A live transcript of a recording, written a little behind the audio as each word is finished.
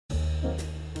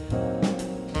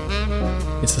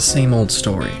It's the same old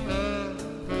story.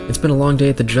 It's been a long day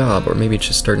at the job, or maybe it's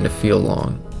just starting to feel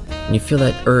long, and you feel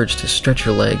that urge to stretch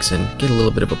your legs and get a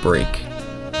little bit of a break.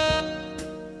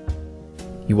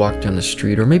 You walk down the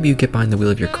street, or maybe you get behind the wheel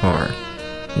of your car,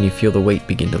 and you feel the weight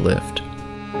begin to lift.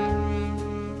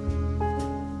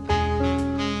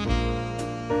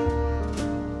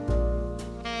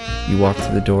 You walk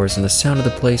through the doors, and the sound of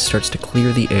the place starts to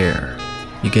clear the air.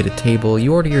 You get a table,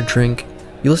 you order your drink,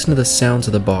 you listen to the sounds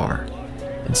of the bar,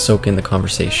 and soak in the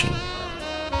conversation.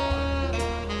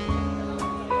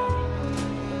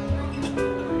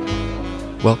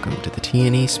 Welcome to the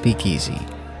TNE Speakeasy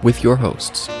with your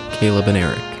hosts, Caleb and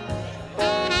Eric.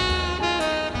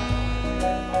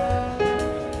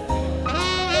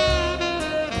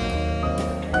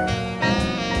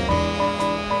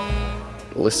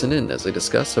 Listen in as I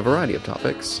discuss a variety of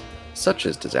topics, such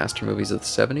as disaster movies of the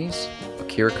 70s,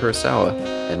 Akira Kurosawa,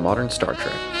 and modern Star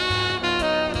Trek.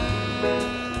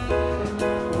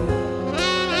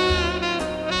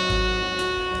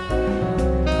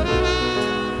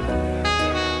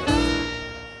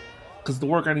 Because the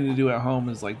work I need to do at home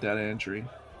is like data entry,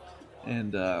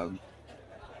 and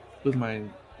with my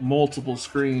multiple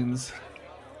screens,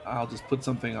 I'll just put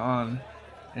something on,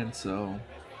 and so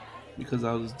because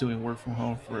I was doing work from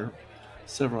home for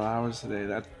several hours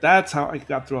today, that's how I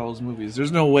got through all those movies.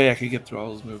 There's no way I could get through all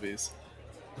those movies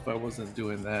if I wasn't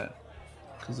doing that,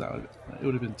 because it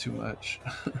would have been too much.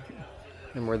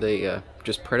 And were they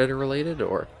just Predator related,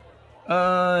 or?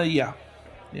 Yeah.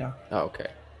 Oh, okay,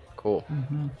 cool.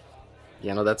 Mm-hmm.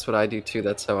 Yeah, no, that's what I do too.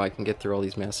 That's how I can get through all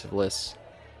these massive lists.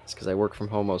 It's because I work from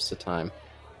home most of the time.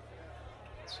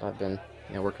 So I've been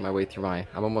working my way through I'm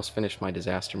almost finished my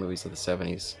disaster movies of the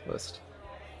 70s list.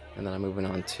 And then I'm moving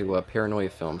on to paranoia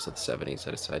films of the 70s.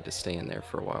 I decided to stay in there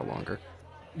for a while longer.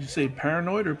 You say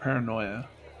paranoid or paranoia?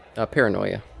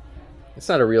 Paranoia. It's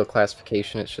not a real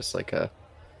classification. It's just like a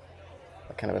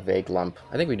kind of a vague lump.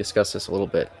 I think we discussed this a little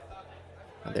bit.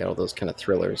 They had all those kind of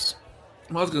thrillers.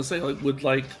 I was going to say, would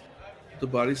The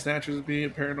Body Snatchers be a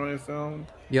paranoia film?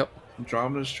 Yep.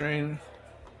 Andromeda Strain?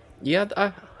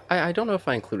 Yeah, I don't know if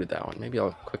I included that one. Maybe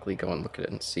I'll quickly go and look at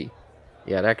it and see.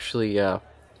 Yeah, it actually,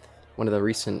 one of the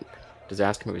recent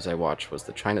disaster movies I watched was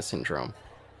The China Syndrome.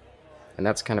 And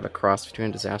that's kind of a cross between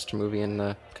a disaster movie and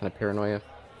kind of paranoia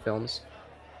films.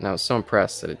 And I was so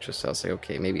impressed that I was like,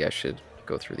 okay, maybe I should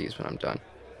go through these when I'm done.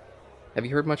 Have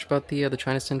you heard much about the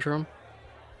China Syndrome?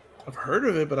 I've heard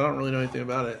of it, but I don't really know anything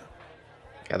about it.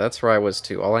 Yeah, that's where I was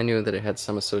too. All I knew that it had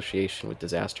some association with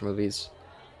disaster movies.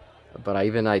 But I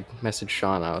messaged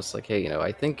Sean. I was like, hey,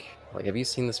 I think, have you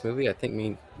seen this movie? I think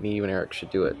me, you, and Eric should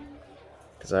do it.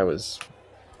 Because I was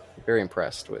very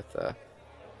impressed with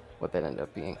what that ended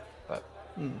up being. But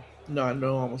No, I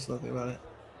know almost nothing about it.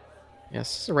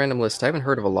 Yes, this is a random list. I haven't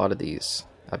heard of a lot of these.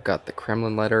 I've got The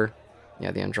Kremlin Letter,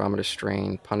 The Andromeda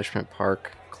Strain, Punishment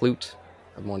Park, Klute.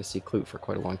 I've wanted to see Klute for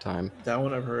quite a long time. That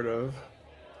one I've heard of.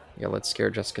 Yeah, Let's Scare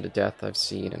Jessica to Death I've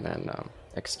seen, and then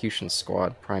Execution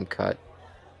Squad, Prime Cut.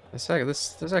 There's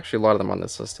actually a lot of them on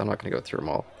this list. I'm not going to go through them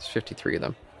all. There's 53 of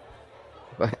them.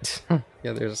 But,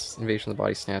 yeah, there's Invasion of the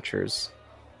Body Snatchers.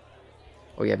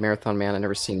 Oh, yeah, Marathon Man. I've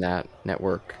never seen that.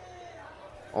 Network.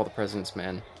 All the President's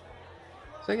Men.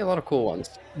 So I get a lot of cool ones.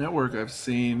 Network I've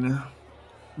seen.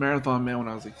 Marathon Man when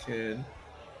I was a kid.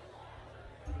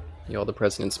 Yeah, All the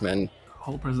President's Men.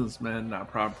 All the President's Men, not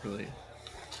properly.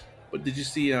 But did you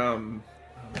see the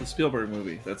Spielberg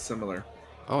movie? That's similar.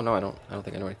 Oh, no, I don't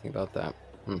think I know anything about that.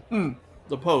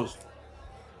 The Post.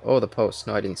 Oh, The Post.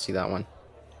 No, I didn't see that one.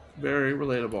 Very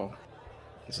relatable.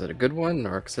 Is it a good one?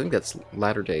 Or because I think that's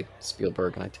latter day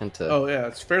Spielberg, and I tend to... Oh, yeah,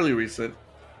 it's fairly recent.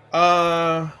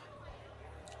 I'd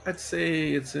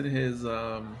say it's in his...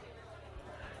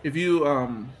 If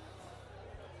you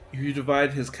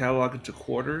divide his catalog into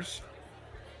quarters,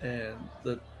 and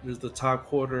there's the top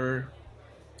quarter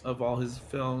of all his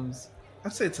films,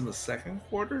 I'd say it's in the second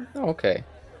quarter. Oh, okay.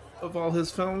 Of all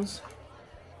his films.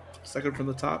 Second from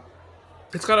the top.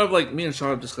 It's kind of like me and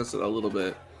Sean discussed it a little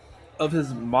bit. Of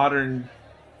his modern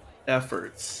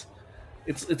efforts.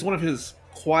 It's one of his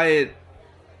quiet,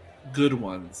 good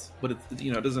ones. But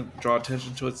it doesn't draw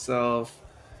attention to itself.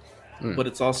 But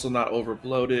it's also not over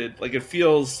bloated. It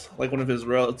feels like one of his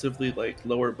relatively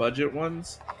lower budget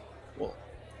ones. Well,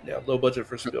 yeah, low budget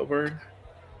for Spielberg.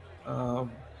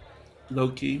 Low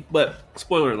key. But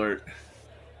spoiler alert.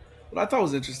 What I thought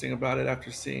was interesting about it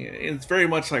after seeing it, it's very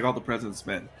much like All the President's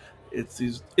Men. It's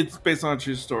based on a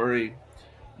true story.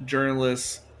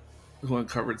 Journalists who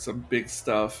uncovered some big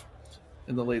stuff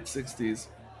in the late 60s,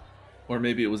 or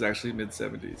maybe it was actually mid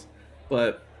 70s,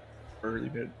 but early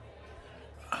mid.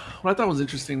 what I thought was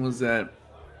interesting was that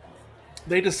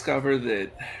they discovered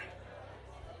that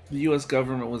the U.S.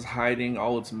 government was hiding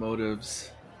all its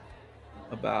motives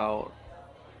about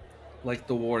like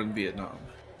the war in Vietnam,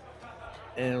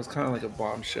 and it was kind of like a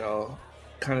bombshell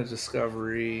kind of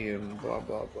discovery and blah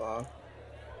blah blah.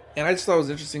 And I just thought it was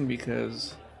interesting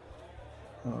because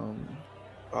um,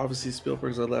 obviously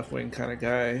Spielberg's a left wing kind of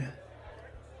guy,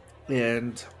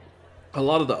 and a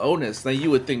lot of the onus. Now you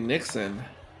would think Nixon,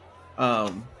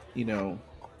 um, you know,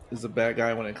 is a bad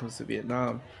guy when it comes to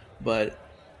Vietnam, but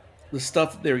the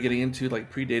stuff that they were getting into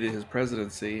like predated his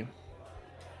presidency,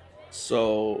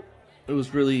 so it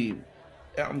was really.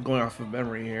 I'm going off of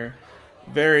memory here.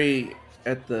 Very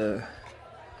at the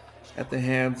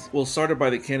hands. Well, started by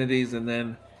the Kennedys and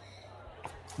then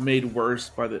made worse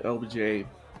by the LBJ.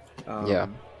 Yeah,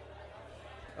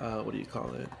 Um, what do you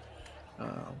call it? the What do you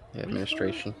call it?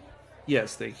 administration.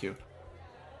 Yes, thank you.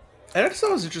 And I just thought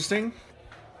it was interesting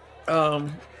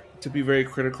um, to be very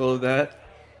critical of that,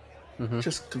 Hmm.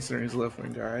 just considering he's a left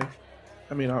wing guy.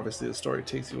 I mean, obviously the story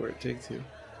takes you where it takes you,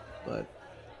 but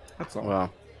that's all.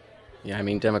 Well, yeah, I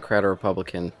mean, Democrat or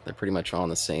Republican, they're pretty much all on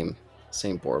the same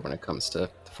board when it comes to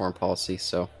foreign policy.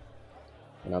 So,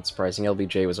 not surprising.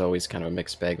 LBJ was always kind of a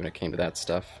mixed bag when it came to that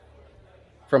stuff.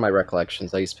 From my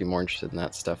recollections, I used to be more interested in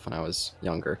that stuff when I was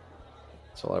younger.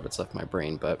 So a lot of it's left my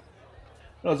brain, but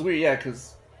No, it's weird, yeah,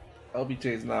 because LBJ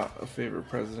is not a favorite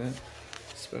president,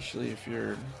 especially if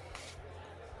you're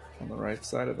on the right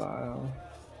side of the aisle.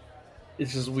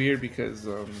 It's just weird because,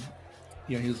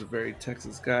 he was a very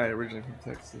Texas guy, originally from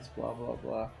Texas, blah, blah,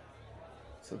 blah.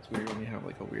 So it's weird when you have,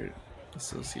 like, a weird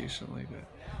association like that.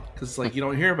 Because, like, you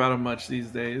don't hear about him much these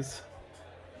days,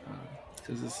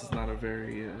 because this is not a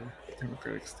very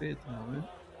democratic state at the moment.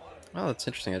 well, that's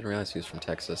interesting. I didn't realize he was from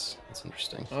Texas. That's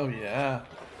interesting. Oh, yeah.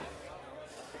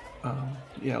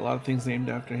 Yeah, a lot of things named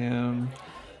after him.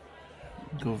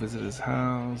 Go visit his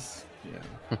house. Yeah,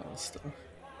 all that stuff.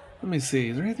 Let me see.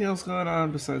 Is there anything else going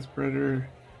on besides Predator?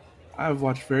 I've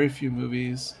watched very few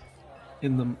movies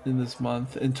in this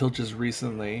month until just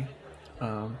recently,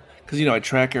 because I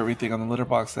track everything on the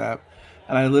Letterbox app,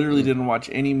 and I literally Mm. didn't watch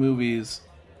any movies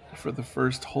for the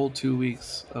first whole 2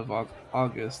 weeks of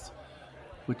August,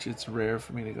 which it's rare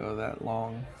for me to go that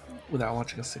long without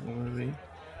watching a single movie.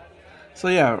 So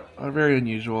yeah, very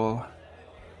unusual.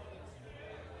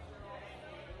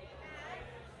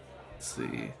 Let's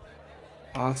see.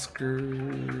 Oscar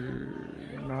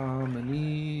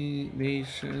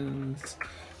nominations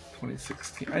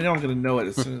 2016. I know I'm going to know it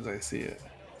as soon as I see it.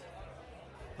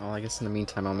 Well, I guess in the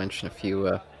meantime, I'll mention a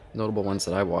few notable ones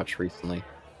that I watched recently.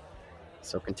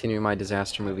 So, continuing my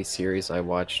disaster movie series, I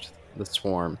watched The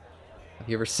Swarm. Have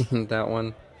you ever seen that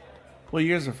one? What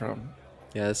years are from?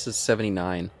 Yeah, this is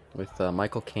 '79 with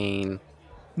Michael Caine.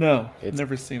 No, It's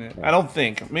never seen it. yeah. I don't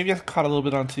think. Maybe I caught a little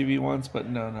bit on TV once, but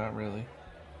no, not really.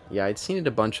 Yeah, I'd seen it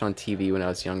a bunch on TV when I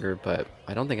was younger, but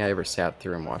I don't think I ever sat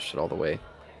through and watched it all the way.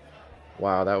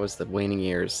 Wow, that was the waning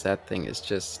years. That thing is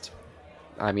just.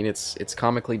 I mean, it's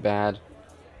comically bad.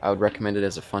 I would recommend it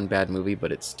as a fun bad movie,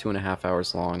 but it's 2.5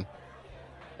 hours long,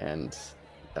 and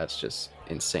that's just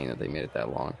insane that they made it that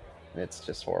long. It's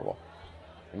just horrible.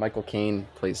 And Michael Caine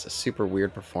plays a super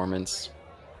weird performance,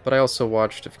 but I also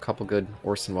watched a couple good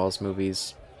Orson Welles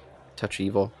movies. Touch of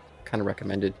Evil, kind of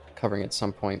recommended covering at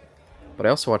some point. But I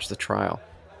also watched The Trial,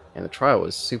 and The Trial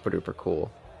was super duper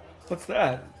cool. What's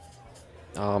that?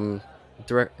 Um,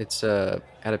 it's a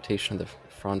adaptation of the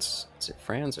Franz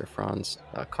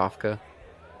Kafka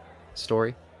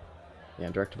story. Yeah,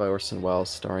 directed by Orson Welles,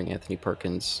 starring Anthony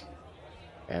Perkins,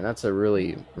 and that's a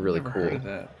really Never heard cool of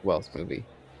that. Welles movie.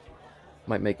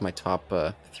 Might make my top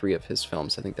 3 of his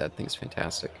films. I think that thing's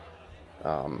fantastic.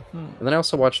 Hmm. And then I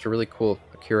also watched a really cool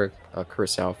Akira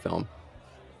Kurosawa film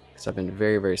because I've been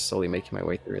very slowly making my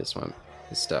way through his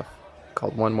stuff,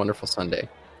 called One Wonderful Sunday.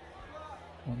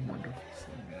 One wonderful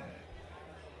Sunday.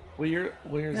 Where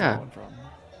is Yeah, that one from?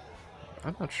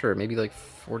 I'm not sure. Maybe like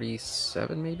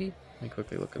 47, maybe? Let me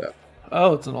quickly look it up.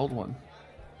 Oh, it's an old one.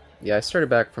 Yeah, I started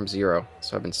back from 0,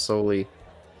 so I've been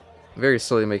very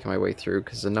slowly making my way through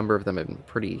because a number of them have been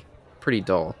pretty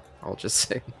dull, I'll just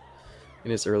say,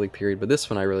 in its early period. But this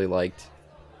one I really liked.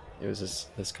 It was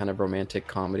this kind of romantic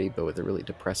comedy, but with a really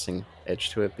depressing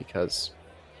edge to it because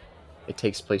it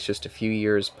takes place just a few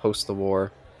years post the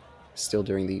war, still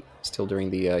during the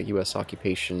U.S.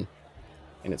 occupation,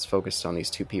 and it's focused on these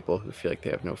two people who feel like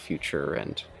they have no future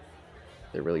and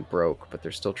they're really broke, but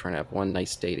they're still trying to have one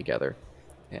nice day together.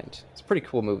 And it's a pretty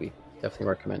cool movie. Definitely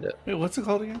recommend it. Wait, what's it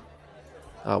called again?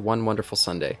 One Wonderful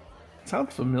Sunday. It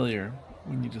sounds familiar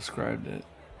when you described it.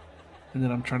 And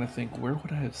then I'm trying to think, where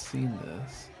would I have seen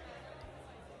this?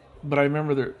 But I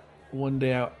remember there one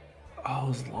day it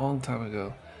was a long time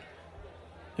ago.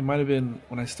 It might have been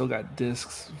when I still got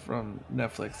discs from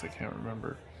Netflix. I can't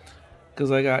remember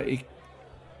because I got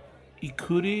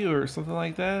Ikuri or something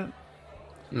like that,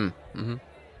 Mm-hmm.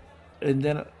 and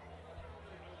then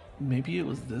maybe it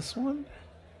was this one.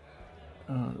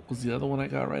 Was the other one I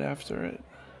got right after it?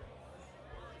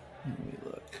 Let me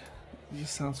look. It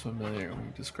just sounds familiar when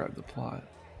you describe the plot.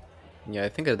 Yeah, I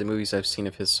think of the movies I've seen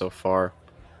of his so far,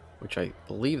 which I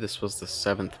believe this was the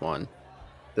seventh one.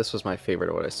 This was my favorite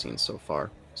of what I've seen so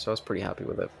far, so I was pretty happy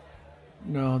with it.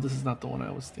 No, this is not the one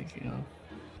I was thinking of.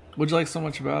 What'd you like so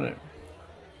much about it?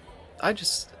 I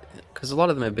just, because a lot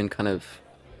of them have been kind of,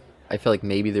 I feel like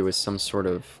maybe there was some sort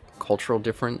of cultural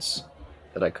difference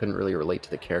that I couldn't really relate to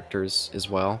the characters as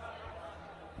well.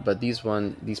 But these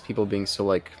people being so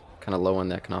like kind of low on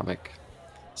the economic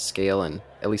scale, and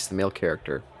at least the male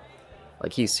character,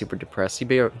 like he's super depressed. He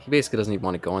basically doesn't even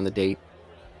want to go on the date.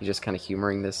 He's just kind of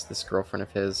humoring this girlfriend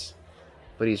of his,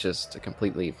 but he's just a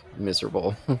completely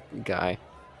miserable guy.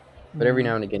 But every Mm,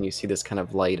 now and again, you see this kind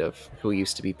of light of who he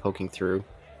used to be poking through,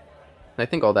 and I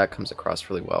think all that comes across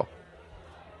really well.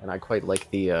 And I quite like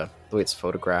the way it's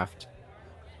photographed.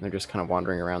 They're just kind of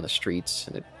wandering around the streets,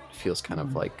 and it feels kind of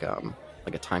mm.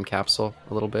 like a time capsule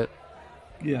a little bit.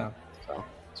 Yeah,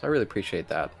 So I really appreciate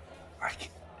that. I,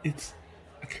 it's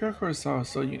Akira Kurosawa.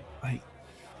 So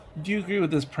do you agree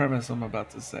with this premise I'm about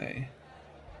to say?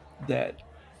 That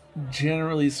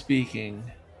generally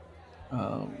speaking,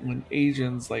 when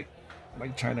Asians like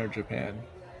China or Japan,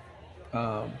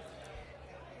 um,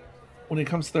 when it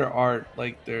comes to their art,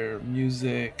 like their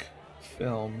music,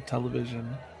 film,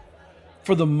 television,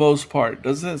 for the most part,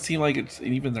 doesn't it seem like it's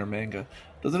and even their manga?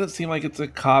 Doesn't it seem like it's a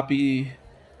copy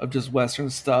of just Western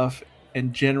stuff,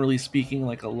 and generally speaking,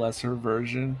 like a lesser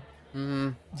version?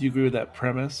 Mm, Do you agree with that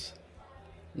premise?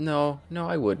 no, no,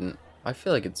 I wouldn't. I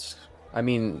feel like it's. I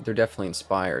mean, they're definitely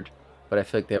inspired, but I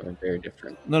feel like they have a very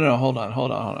different. No, no, hold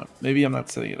on. Maybe I'm not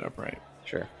setting it up right.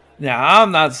 Sure. Now,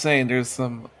 I'm not saying there's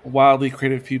some wildly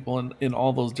creative people in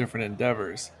all those different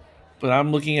endeavors, but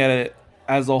I'm looking at it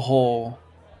as a whole,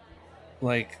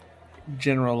 like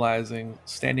generalizing,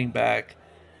 standing back,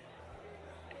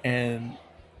 and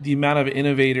the amount of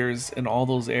innovators in all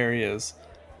those areas.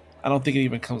 I don't think it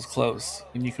even comes close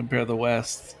when you compare the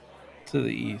West to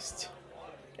the East.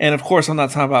 And of course, I'm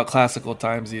not talking about classical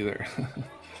times either.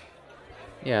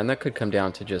 Yeah, and that could come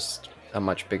down to just a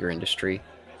much bigger industry.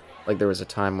 Like there was a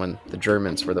time when the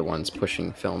Germans were the ones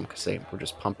pushing film because they were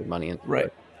just pumping money into Right.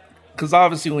 it. Because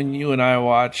obviously, when you and I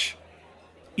watch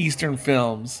Eastern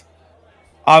films,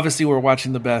 obviously we're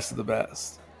watching the best of the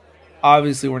best.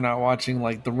 Obviously, we're not watching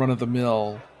like the run of the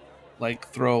mill, like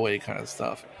throwaway kind of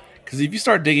stuff. Because if you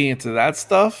start digging into that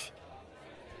stuff,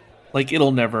 like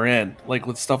it'll never end. Like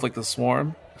with stuff like the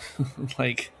Swarm,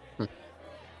 like Hmm.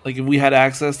 like if we had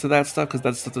access to that stuff, because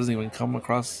that stuff doesn't even come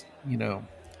across,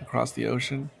 across the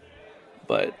ocean.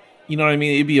 But you know what I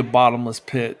mean? It'd be a bottomless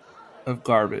pit of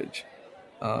garbage.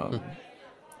 Hmm. Um,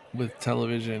 with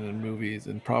television and movies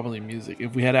and probably music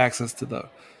if we had access to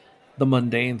the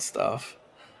mundane stuff.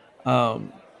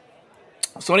 Um,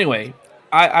 so anyway,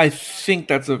 I think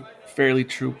that's a fairly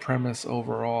true premise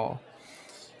overall.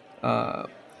 Uh,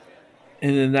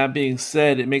 and then that being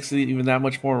said, it makes it even that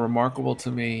much more remarkable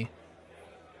to me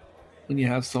when you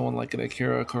have someone like an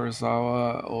Akira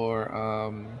Kurosawa or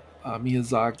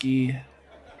Miyazaki,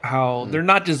 how Hmm. they're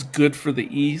not just good for the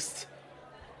East,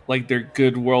 like they're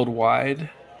good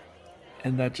worldwide,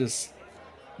 and that just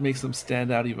makes them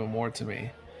stand out even more to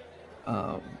me.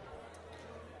 Um,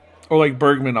 or like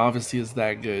Bergman obviously is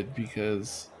that good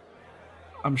because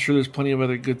I'm sure there's plenty of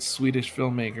other good Swedish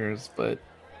filmmakers, but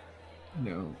you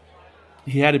know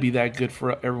he had to be that good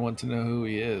for everyone to know who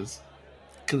he is,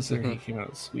 considering Hmm. he came out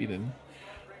of Sweden.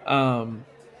 Um,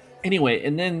 anyway,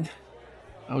 and then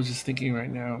I was just thinking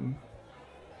right now,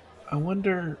 I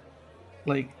wonder,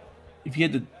 like, if you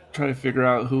had to try to figure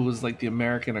out who was like the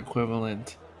American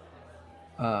equivalent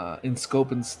in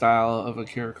scope and style of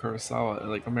Akira Kurosawa,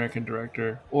 like American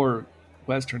director or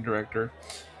Western director,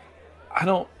 I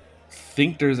don't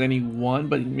think there's any one,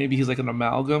 but maybe he's like an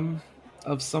amalgam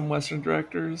of some Western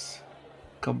directors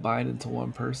combined into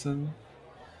one person.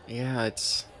 Yeah,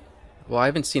 it's. Well, I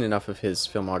haven't seen enough of his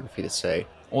filmography to say.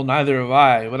 Well, neither have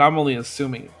I, but I'm only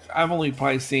assuming. I've only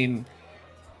probably seen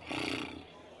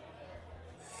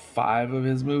 5 of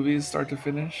his movies start to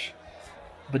finish,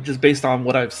 but just based on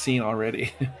what I've seen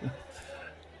already,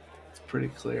 it's pretty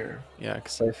clear. Yeah,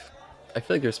 because I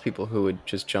feel like there's people who would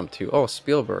just jump to, oh,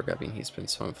 Spielberg. I mean, he's been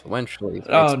so influential. He's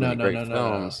made Oh so no many no great no no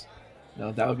no films.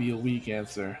 no! That would be a weak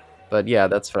answer. But yeah,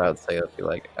 that's what I would say. I'd be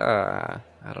like, I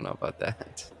don't know about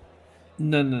that.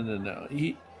 No, no, no, no.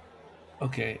 He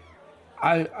okay.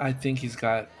 I think he's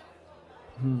got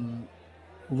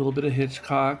a little bit of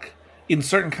Hitchcock in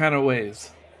certain kind of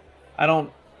ways. I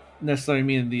don't necessarily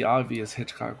mean the obvious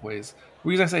Hitchcock ways. The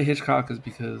reason I say Hitchcock is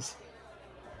because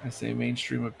I say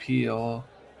mainstream appeal,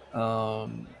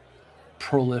 um,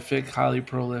 prolific, highly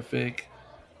prolific,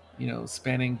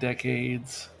 spanning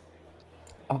decades,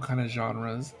 all kind of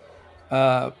genres.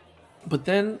 Uh, but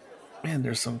then, man,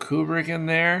 there's some Kubrick in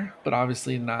there, but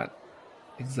obviously not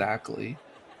exactly.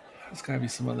 There's got to be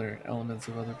some other elements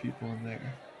of other people in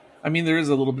there. I mean, there is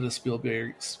a little bit of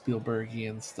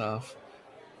Spielbergian stuff.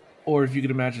 Or if you could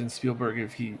imagine Spielberg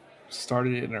if he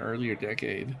started it in an earlier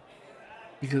decade.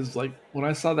 Because like when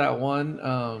I saw that one,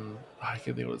 I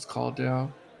can't think what it's called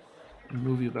now. A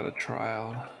movie about a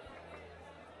trial.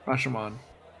 Rashomon.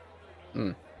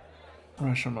 Hmm.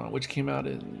 Rashomon, which came out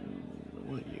in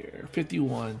what year?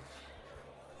 51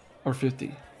 or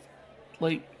 50.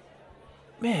 Like,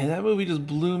 man, that movie just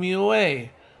blew me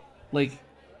away. Like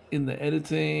in the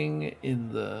editing,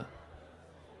 in the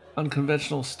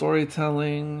unconventional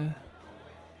storytelling,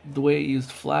 the way it used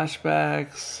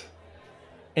flashbacks,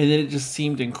 and then it just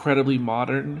seemed incredibly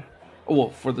modern. Well,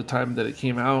 for the time that it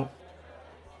came out,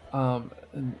 and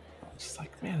I was just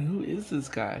like, man, who is this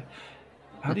guy?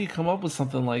 How do you come up with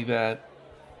something like that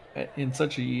in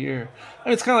such a year? I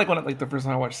mean, it's kind of like when, like, the first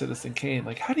time I watched Citizen Kane.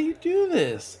 Like, how do you do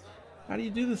this? How do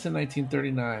you do this in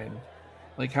 1939?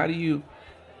 Like, how do you?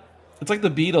 It's like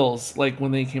the Beatles, like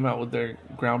when they came out with their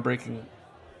groundbreaking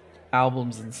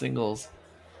albums and singles.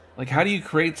 Like, how do you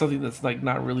create something that's like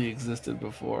not really existed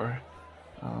before?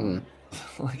 Hmm. Um,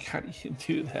 like, how do you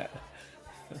do that?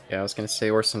 Yeah, I was gonna say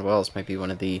Orson Welles might be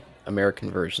one of the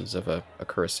American versions of a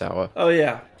Kurosawa, Oh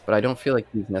yeah, but I don't feel like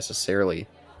he's necessarily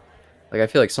like I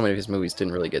feel like so many of his movies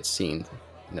didn't really get seen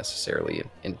necessarily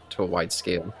into a wide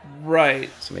scale, right.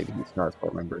 so maybe he's not as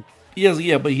well remembered. Yes,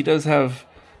 yeah, but he does have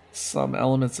some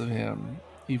elements of him,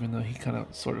 even though he kind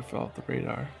of sort of fell off the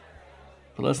radar.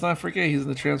 But let's not forget he's in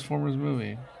the Transformers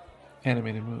movie,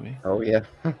 animated movie, Oh yeah,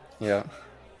 yeah.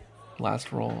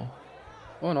 last role.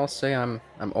 Well, and I'll say I'm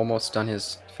almost done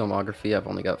his filmography. I've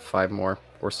only got 5 more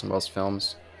Orson Welles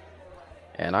films,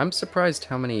 and I'm surprised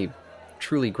how many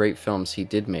truly great films he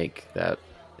did make that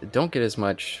don't get as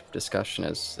much discussion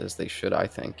as they should, I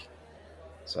think.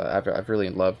 So I've really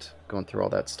loved going through all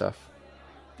that stuff.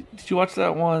 Did you watch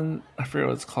that one? I forget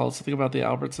what it's called. Something about the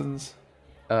Albertsons.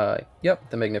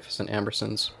 Yep, The Magnificent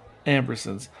Ambersons.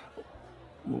 Ambersons.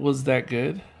 Was that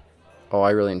good? Oh, I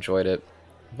really enjoyed it.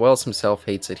 Wells himself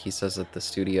hates it. He says that the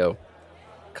studio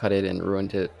cut it and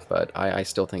ruined it, but I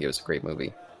still think it was a great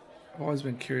movie. I've always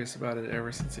been curious about it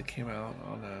ever since it came out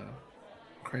on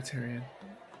Criterion.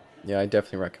 Yeah, I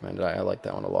definitely recommend it. I like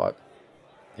that one a lot.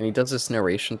 And he does this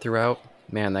narration throughout.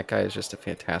 Man, that guy is just a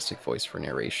fantastic voice for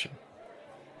narration.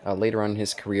 Later on in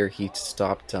his career, he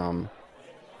stopped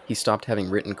having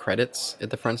written credits at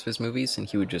the fronts of his movies, and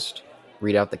he would just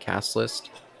read out the cast list.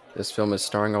 This film is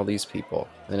starring all these people.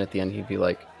 And then at the end, he'd be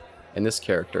like, and this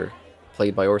character,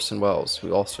 played by Orson Welles,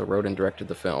 who also wrote and directed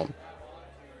the film.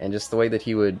 And just the way that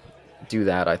he would do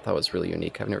that, I thought was really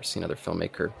unique. I've never seen another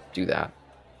filmmaker do that.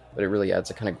 But it really adds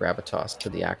a kind of gravitas to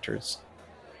the actors.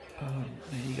 Man,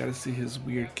 you got to see his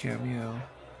weird cameo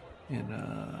in.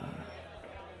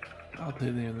 I'll tell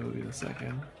you the name of the movie in a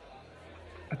second.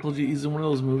 I told you he's in one of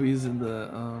those movies in the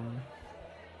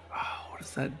what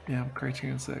is that damn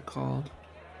Criterion set called?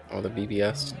 Oh, the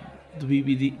BBS? The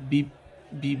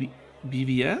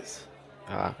BBS?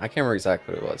 I can't remember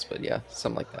exactly what it was, but yeah,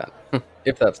 something like that.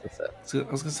 If that's the set. So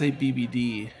I was gonna say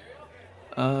BBD.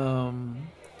 Oh,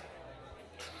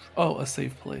 A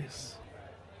Safe Place.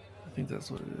 I think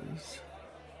that's what it is.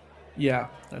 Yeah,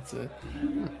 that's it.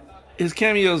 His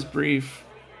cameo's brief,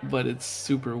 but it's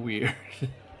super weird.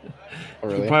 Oh, You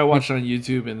really? can probably watch it on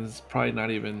YouTube, and it's probably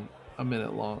not even a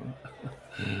minute long.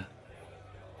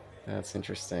 That's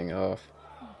interesting. Oh,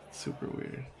 Super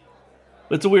weird.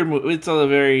 But it's a weird movie. It's a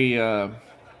very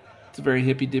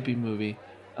hippy dippy movie.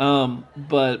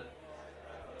 But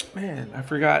man, I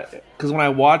forgot because when I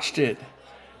watched it,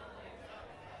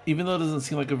 even though it doesn't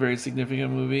seem like a very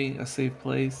significant movie, A Safe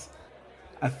Place,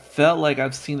 I felt like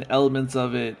I've seen elements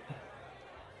of it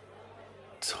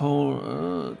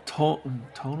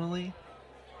tonally.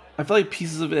 I feel like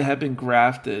pieces of it have been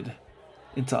grafted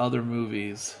into other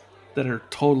movies that are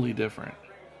totally different.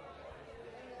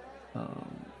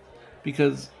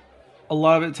 Because a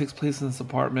lot of it takes place in this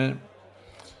apartment,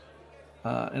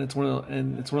 and it's one of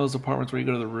those apartments where you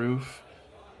go to the roof,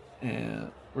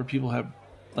 and where people have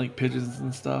like pigeons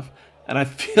and stuff. And I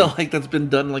feel like that's been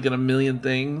done like in a million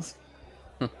things,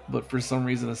 but for some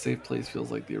reason, A Safe Place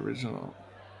feels like the original.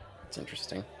 It's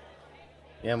interesting.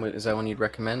 Yeah, is that one you'd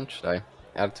recommend? Should I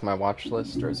add it to my watch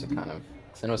list, or is it kind of?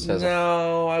 'Cause I know it says.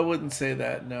 No, I wouldn't say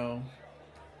that. No,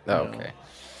 Oh, no, okay.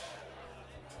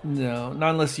 no.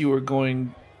 Not unless you were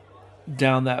going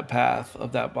down that path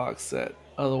of that box set.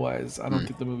 Otherwise, I don't Hmm.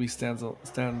 think the movie stands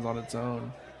on its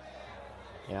own.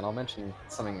 Yeah, and I'll mention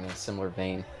something in a similar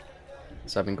vein.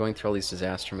 So I've been going through all these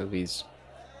disaster movies,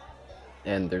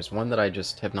 and there's one that I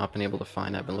just have not been able to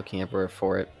find. I've been looking everywhere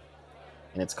for it,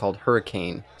 and it's called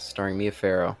Hurricane, starring Mia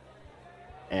Farrow.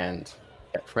 And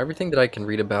yeah, from everything that I can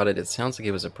read about it, it sounds like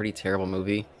it was a pretty terrible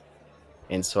movie.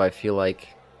 And so I feel like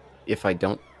if I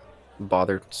don't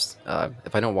bother,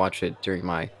 if I don't watch it during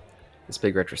this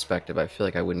big retrospective, I feel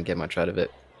like I wouldn't get much out of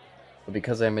it. But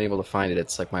because I haven't been able to find it,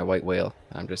 it's like my white whale.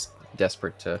 I'm just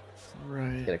desperate to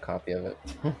Right. get a copy of it.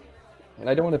 And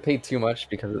I don't want to pay too much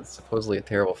because it's supposedly a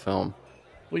terrible film.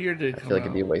 What year did I it feel come like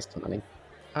it'd be out? a waste of money.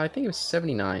 I think it was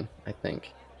 79, I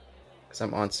think. Because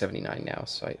I'm on 79 now,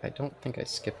 so I don't think I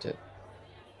skipped it.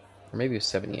 Or maybe it was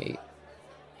 78.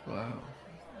 Wow,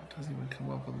 it doesn't even come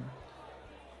up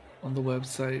on the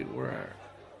website where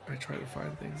I try to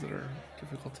find things that are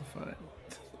difficult to find.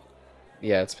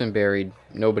 Yeah, it's been buried.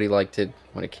 Nobody liked it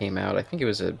when it came out. I think it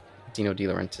was a Dino De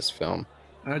Laurentiis film.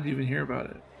 How did you even hear about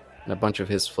it? And a bunch of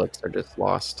his flicks are just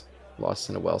lost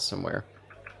in a well somewhere.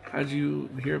 How did you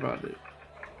hear about it?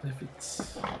 If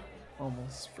it's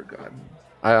almost forgotten.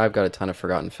 I've got a ton of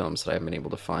forgotten films that I haven't been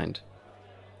able to find.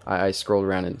 I scrolled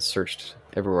around and searched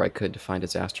everywhere I could to find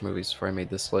disaster movies before I made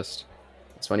this list.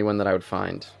 So anyone that I would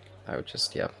find, I would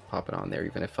just, pop it on there,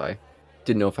 even if I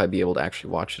didn't know if I'd be able to actually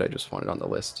watch it. I just wanted it on the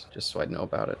list, just so I'd know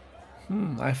about it.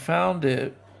 I found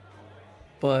it,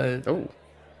 but Oh,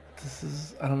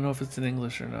 I don't know if it's in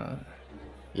English or not.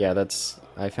 yeah,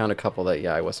 I found a couple that,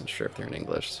 I wasn't sure if they're in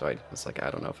English, so I was like,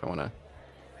 I don't know if I want to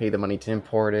pay the money to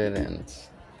import it and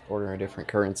order a different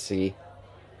currency.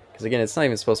 Because again, it's not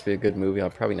even supposed to be a good movie. I'll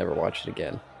probably never watch it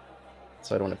again.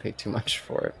 So I don't want to pay too much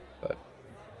for it. But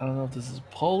I don't know if this is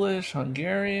Polish,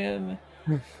 Hungarian.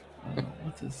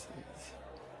 What this is.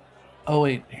 Oh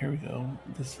wait, here we go.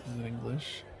 This is in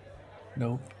English.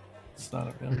 Nope, it's not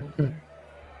available there.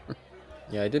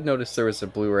 yeah, I did notice there was a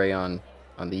Blu-ray on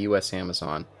the US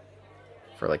Amazon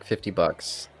for like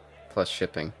 $50 plus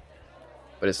shipping.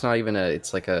 But it's not even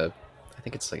it's like I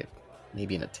think it's like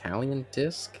maybe an Italian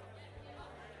disc.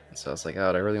 And so I was like,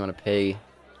 oh, do I really want to pay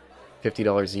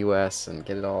 $50 US and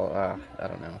get it all? I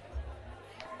don't know.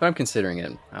 But I'm considering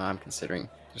it. I'm considering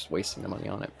just wasting the money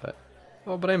on it. But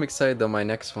I'm excited though. My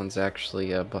next one's actually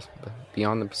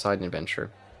Beyond the Poseidon Adventure,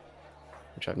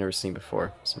 which I've never seen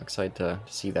before. So I'm excited to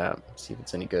see that, see if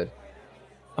it's any good.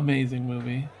 Amazing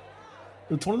movie.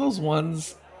 It's one of those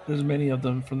ones. There's many of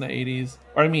them from the 80s.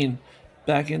 Or I mean,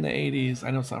 back in the 80s.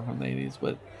 I know it's not from the 80s,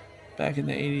 but back in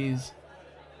the 80s,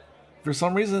 for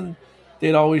some reason,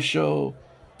 they'd always show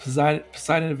Poseidon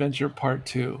Adventure Part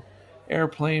 2,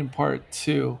 Airplane Part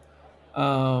 2,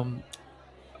 Nightmare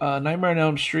on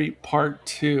Elm Street Part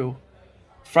 2,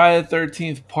 Friday the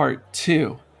 13th Part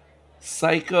 2,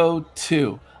 Psycho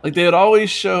 2. Like, they would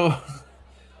always show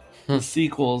the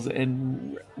sequels,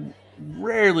 and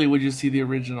rarely would you see the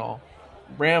original.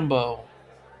 Rambo,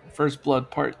 First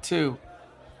Blood Part 2.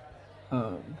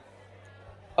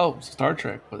 Star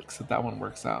Trek, but except that one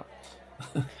works out.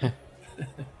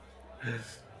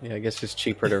 Yeah, I guess it's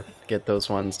cheaper to get those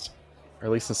ones. Or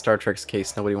at least in Star Trek's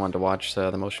case, nobody wanted to watch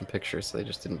the motion picture, so they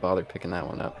just didn't bother picking that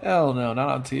one up. Hell no, not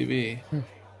on TV.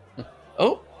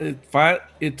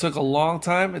 It took a long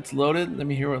time. It's loaded. Let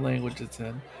me hear what language it's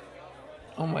in.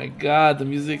 Oh my god, the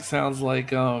music sounds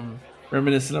like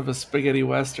reminiscent of a spaghetti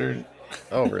western.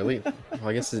 Oh, really? Well,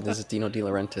 I guess this is Dino De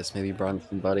Laurentiis. Maybe brought in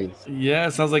some buddies. Yeah,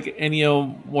 it sounds like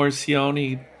Ennio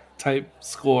Morricone type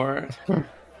score.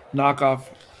 Knockoff.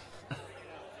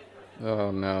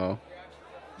 Oh, no.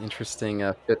 Interesting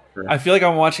fit for... I feel like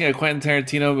I'm watching a Quentin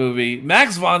Tarantino movie.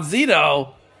 Max von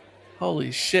Sydow!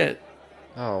 Holy shit.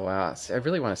 Oh, wow. See, I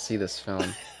really want to see this film.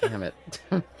 Damn it.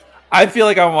 I feel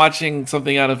like I'm watching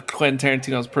something out of Quentin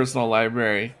Tarantino's personal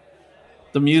library.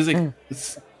 The music,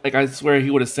 is, like, I swear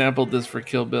he would have sampled this for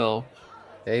Kill Bill.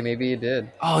 Hey, maybe he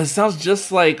did. Oh, it sounds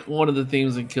just like one of the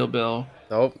themes in Kill Bill.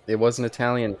 Oh, it wasn't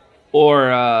Italian.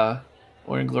 Or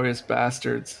Inglourious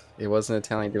Bastards. It wasn't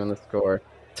Italian doing the score.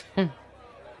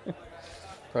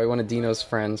 Probably one of Dino's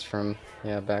friends from,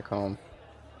 back home.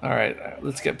 All right,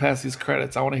 let's get past these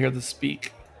credits. I want to hear the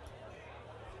speak.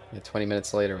 Yeah, 20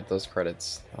 minutes later with those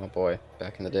credits. Oh boy,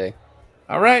 back in the day.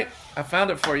 All right, I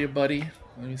found it for you, buddy.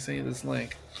 Let me send you this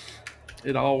link.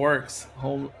 It all works.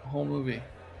 Whole movie.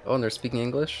 Oh, and they're speaking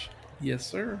English? Yes,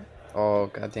 sir. Oh,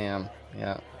 goddamn.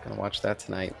 Yeah, gonna watch that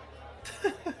tonight.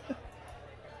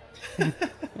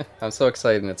 I'm so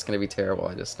excited, and it's going to be terrible.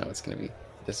 I just know it's going to be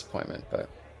a disappointment. But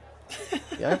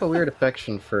yeah, I have a weird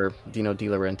affection for Dino De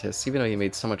Laurentiis, even though he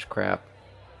made so much crap.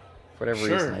 For whatever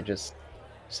reason, Sure. I just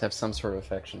have some sort of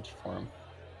affection for him.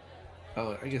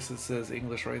 Oh, I guess it says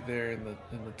English right there in the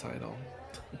title.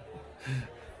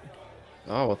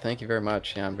 Oh well, thank you very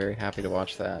much. Yeah, I'm very happy to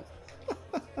watch that.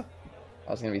 I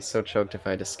was gonna be so choked if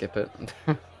I had to skip it,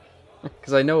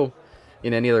 because I know,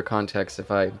 in any other context,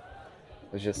 if I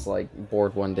was just like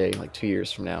bored one day, like 2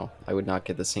 years from now, I would not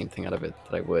get the same thing out of it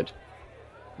that I would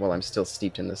while I'm still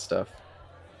steeped in this stuff.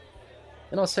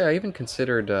 And I'll say I even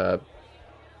considered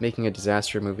making a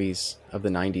disaster movies of the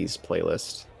 '90s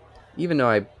playlist, even though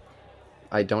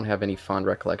I don't have any fond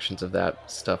recollections of that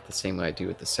stuff the same way I do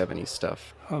with the '70s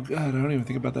stuff. Oh god, I don't even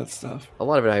think about that stuff. A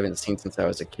lot of it I haven't seen since I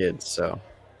was a kid, so.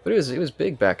 But it was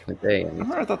big back in the day, I and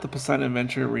remember I thought the Poseidon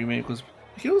Adventure remake was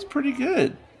it was pretty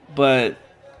good, but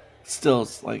still,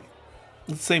 it's like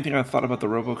the same thing I thought about the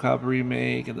RoboCop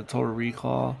remake and the Total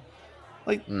Recall.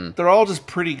 Like mm, they're all just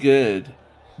pretty good,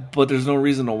 but there's no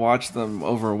reason to watch them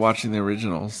over watching the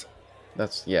originals.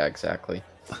 that's yeah, exactly.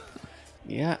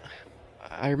 Yeah,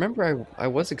 I remember I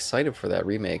was excited for that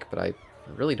remake, but I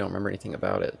really don't remember anything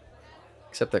about it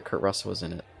except that Kurt Russell was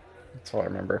in it. That's all I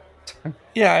remember.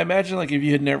 Yeah, I imagine like if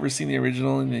you had never seen the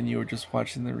original and then you were just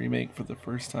watching the remake for the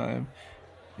first time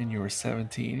and you were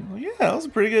 17, well, yeah, that was a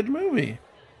pretty good movie.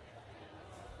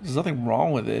 There's nothing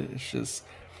wrong with it. It's just,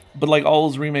 but like all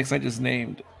those remakes I just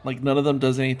named, like none of them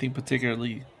does anything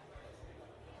particularly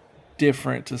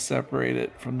different to separate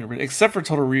it from the original, except for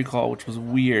Total Recall, which was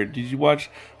weird. Did you watch?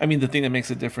 I mean, the thing that makes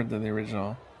it different than the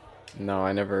original. No,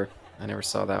 I never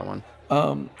saw that one.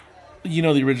 Um, you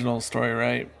know the original story,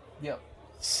 right? Yep.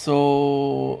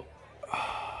 So,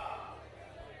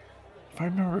 if I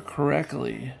remember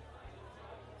correctly,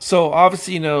 so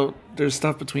obviously there's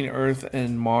stuff between Earth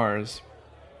and Mars,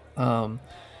 um,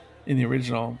 in the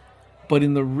original, but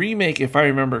in the remake, if I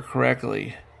remember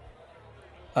correctly,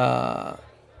 uh,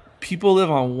 people live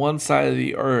on one side of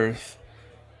the Earth,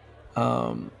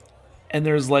 um, and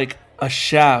there's like a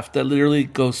shaft that literally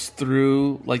goes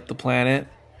through like the planet.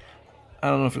 I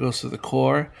don't know if it goes through the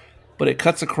core, but it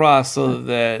cuts across so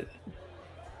that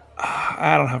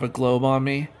I don't have a globe on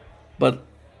me, but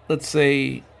let's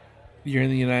say you're in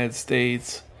the United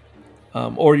States,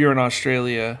 or you're in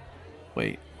Australia.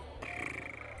 Wait,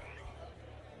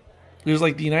 there's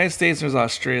like the United States, there's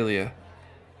Australia,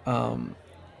 um,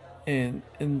 and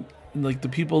like the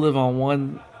people live on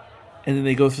one, and then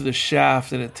they go through the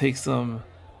shaft, and it takes them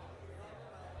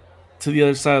to the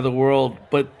other side of the world,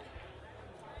 but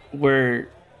where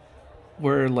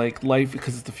like life,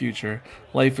 because it's the future,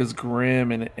 life is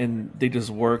grim, and they just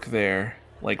work there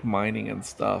like mining and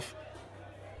stuff.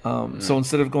 So Mm.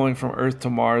 instead of going from Earth to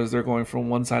Mars, they're going from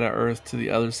one side of Earth to the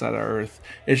other side of Earth.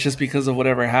 It's just because of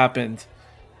whatever happened.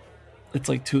 It's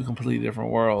like two completely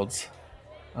different worlds.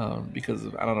 Because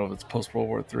I don't know if it's post World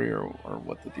War III or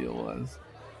what the deal was.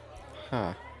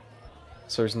 Huh.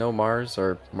 So there's no Mars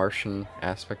or Martian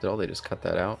aspect at all. They just cut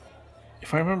that out.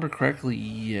 If I remember correctly,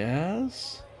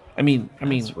 yes. I mean,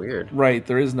 That's weird. right?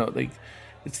 There is no like,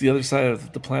 it's the other side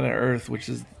of the planet Earth, which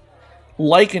is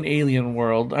like an alien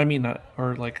world. I mean, not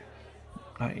or like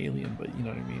not alien, but you know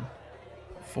what I mean.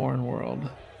 Foreign world,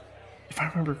 if I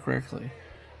remember correctly.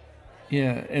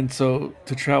 Yeah, and so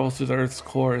to travel through the Earth's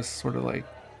core is sort of like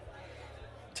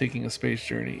taking a space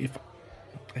journey. If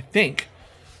I think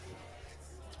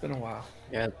it's been a while.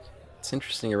 Yeah, it's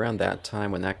interesting. Around that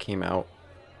time when that came out,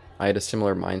 I had a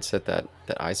similar mindset that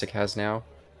Isaac has now,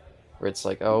 where it's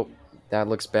like, oh, that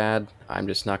looks bad. I'm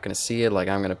just not going to see it. Like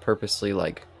I'm going to purposely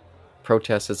like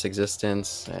protest its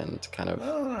existence and kind of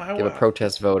give a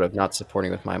protest vote of not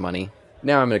supporting with my money.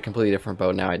 Now I'm in a completely different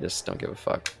boat. Now I just don't give a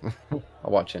fuck.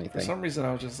 I'll watch For anything. some reason,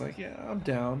 I was just like, yeah, I'm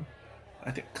down. I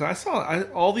think because I saw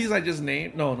all these I just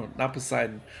named. No, not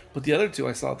Poseidon, but the other two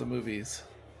I saw at the movies.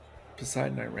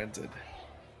 Poseidon I rented,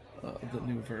 the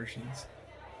new versions.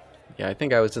 Yeah, I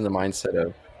think I was in the mindset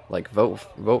of like vote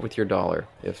with your dollar.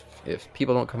 If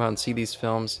people don't come out and see these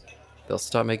films, they'll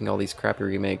stop making all these crappy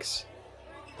remakes,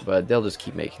 but they'll just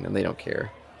keep making them. They don't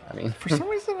care. I mean, For some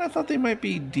reason, I thought they might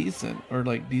be decent or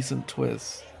like decent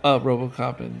twists.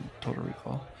 RoboCop and Total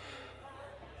Recall.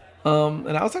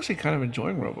 And I was actually kind of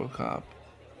enjoying RoboCop.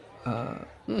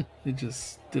 hmm, It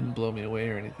just didn't blow me away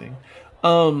or anything.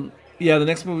 Yeah, the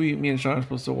next movie me and Sean are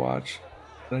supposed to watch,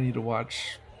 that I need to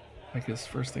watch, I guess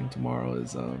first thing tomorrow,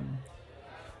 is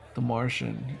The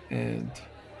Martian, and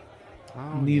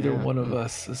oh neither yeah. one of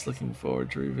us is looking forward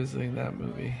to revisiting that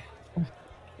movie.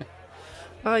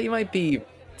 You might be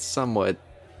somewhat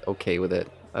okay with it.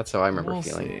 That's how I remember We'll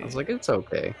feeling. I see. was like, it's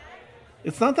okay.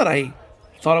 It's not that I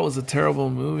thought it was a terrible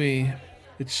movie.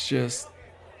 It's just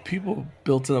people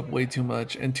built it up way too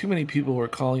much, and too many people were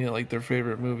calling it like their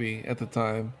favorite movie at the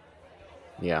time.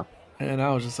 Yeah. And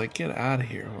I was just like, "Get out of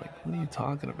here!" I'm like, "What are you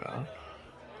talking about?"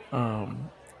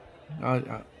 Um,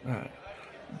 I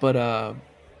but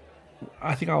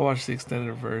I think I'll watch the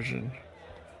extended version,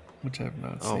 which I have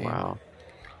not Oh seen. wow.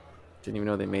 Didn't even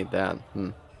know they made that.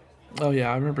 Oh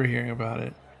yeah, I remember hearing about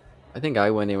it. I think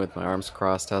I went in with my arms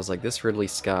crossed. I was like, this Ridley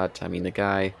Scott. I mean, the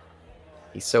guy,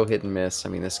 he's so hit and miss. I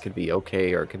mean, this could be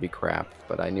okay or it could be crap,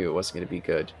 but I knew it wasn't going to be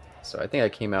good. So I think I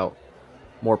came out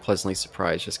more pleasantly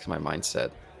surprised just because my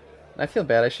mindset. I feel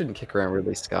bad. I shouldn't kick around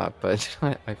Ridley Scott, but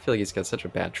I feel like he's got such a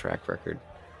bad track record.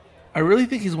 I really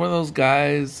think he's one of those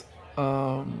guys.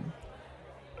 Um,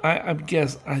 I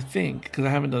think because I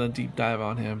haven't done a deep dive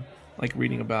on him, like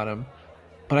reading about him.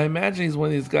 But I imagine he's one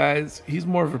of these guys. He's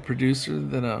more of a producer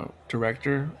than a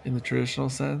director in the traditional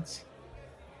sense.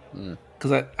 Hmm.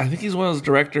 Because I think he's one of those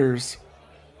directors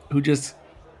who just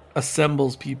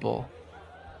assembles people.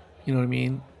 You know what I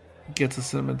mean? Gets a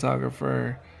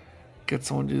cinematographer, gets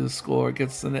someone to do the score,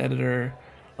 gets an editor,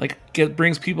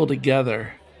 brings people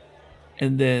together,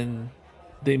 and then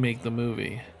they make the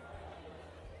movie.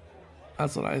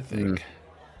 That's what I Hmm. think.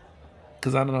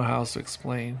 Because I don't know how else to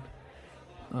explain.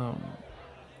 Um,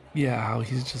 yeah, how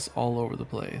he's just all over the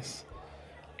place.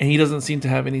 And he doesn't seem to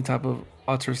have any type of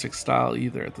autistic style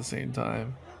either at the same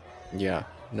time. Yeah,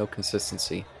 no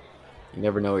consistency. You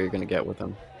never know what you're going to get with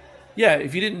him. Yeah,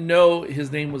 if you didn't know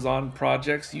his name was on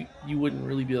projects, you wouldn't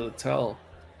really be able to tell.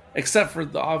 Except for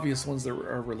the obvious ones that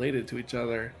are related to each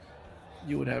other,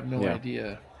 you would have no Yeah.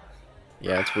 idea.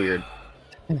 Yeah, it's weird.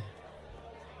 Let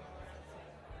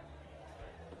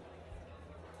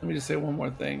me just say one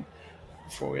more thing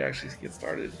before we actually get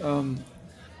started.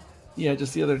 Yeah,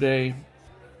 just the other day,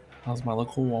 I was at my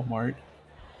local Walmart,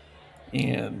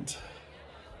 and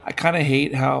I kind of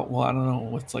hate how, well, I don't know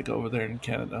what's like over there in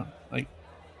Canada, like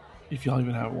if y'all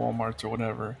even have Walmarts or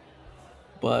whatever.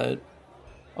 But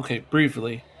okay,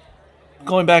 briefly,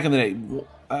 going back in the day,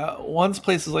 once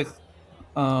places like,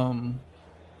 um,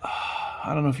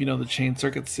 I don't know if you know the chain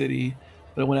Circuit City,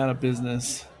 but it went out of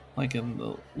business like in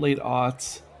the late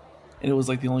aughts, and it was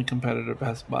like the only competitor to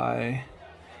Best Buy.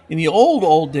 In the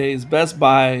old days, Best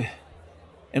Buy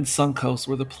and Suncoast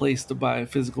were the place to buy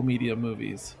physical media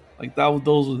movies. Like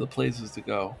those were the places to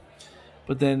go.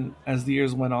 But then as the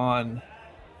years went on,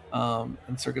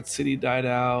 and Circuit City died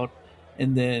out,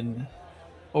 and then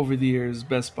over the years,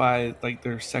 Best Buy, like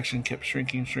their section kept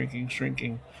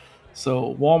shrinking.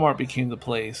 So Walmart became the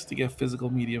place to get physical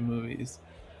media movies,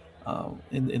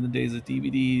 in the days of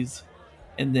DVDs,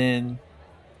 and then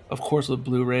of course with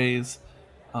Blu-rays,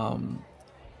 um,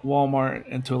 Walmart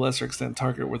and to a lesser extent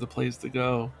Target were the place to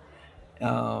go,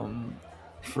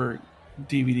 for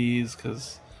DVDs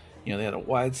because they had a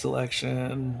wide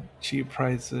selection, cheap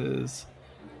prices,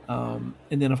 and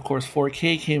then of course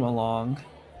 4K came along,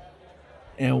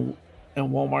 and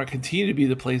Walmart continued to be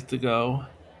the place to go.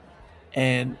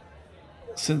 And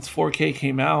since 4K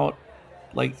came out,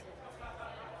 like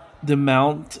the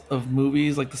amount of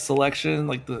movies, like the selection,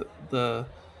 like the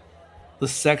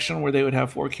section where they would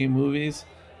have 4K movies,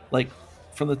 like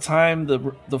from the time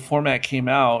the format came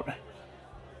out,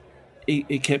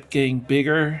 it kept getting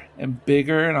bigger and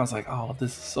bigger, and I was like, oh,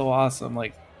 this is so awesome.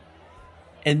 Like,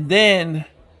 and then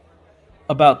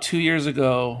about 2 years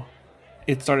ago,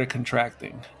 it started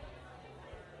contracting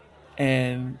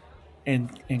and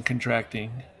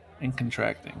contracting and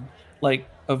contracting, like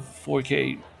of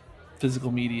 4K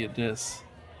physical media discs.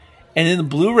 And then the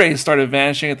Blu-ray started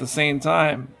vanishing at the same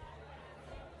time.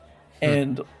 Hmm.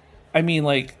 And I mean,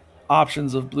 like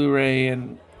options of Blu-ray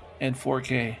and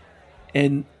 4K,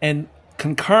 and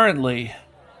concurrently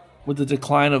with the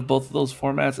decline of both of those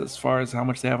formats as far as how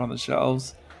much they have on the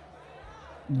shelves,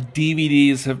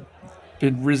 DVDs have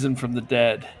been risen from the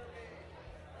dead,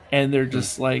 and they're Hmm.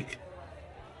 just like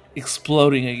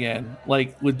exploding again,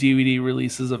 like with DVD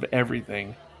releases of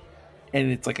everything,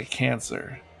 and it's like a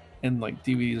cancer, and like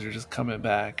DVDs are just coming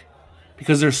back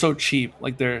because they're so cheap.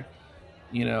 Like they're,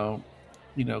 you know,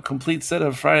 complete set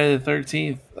of Friday the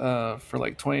 13th, for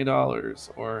like $20,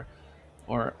 or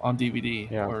on DVD,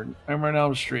 Yeah. or Nightmare on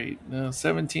Elm Street,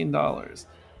 $17,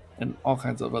 and all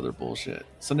kinds of other bullshit.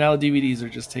 So now the DVDs are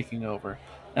just taking over,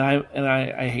 and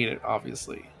I hate it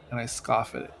obviously, and I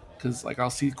scoff at it because like I'll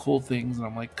see cool things and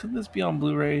I'm like, couldn't this be on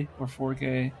Blu-ray or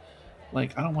 4K?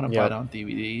 Like I don't want to buy it Yep. on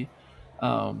DVD.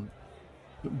 Um,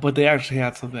 but they actually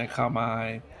had something that caught my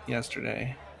eye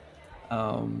yesterday,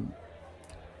 um,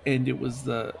 and it was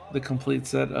the complete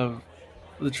set of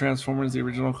the Transformers, the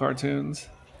original cartoons,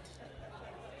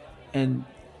 and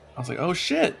was like, oh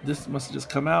shit, this must have just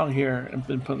come out here and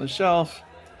been put on the shelf,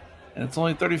 and it's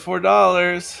only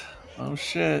 $34. Oh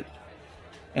shit!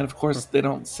 And of course, they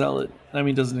don't sell it. I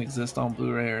mean, it doesn't exist on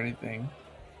Blu-ray or anything.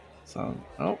 So,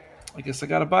 oh, I guess I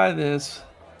gotta buy this.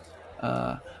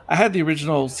 I had the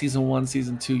original season 1,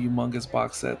 season 2 humongous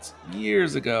box sets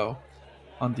years ago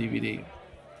on DVD.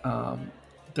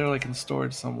 They're like in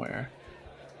storage somewhere,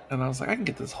 and I was like, I can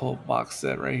get this whole box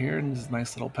set right here in this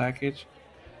nice little package.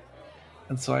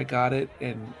 And so I got it,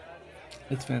 and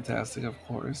it's fantastic, of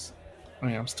course. I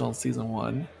mean, I'm still in season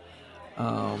 1,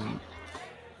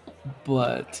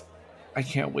 but I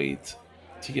can't wait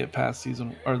to get past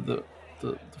season or the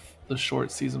the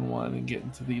short season 1 and get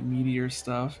into the meteor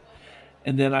stuff.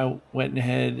 And then I went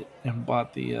ahead and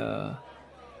bought the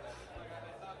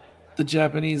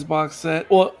Japanese box set.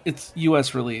 Well, it's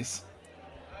U.S. release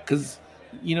because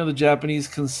the Japanese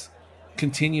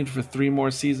continued for 3 more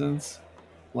seasons,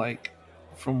 like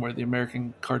from where the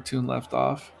American cartoon left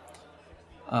off.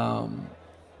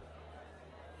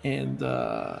 And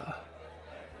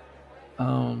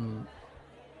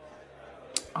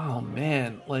oh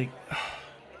man, like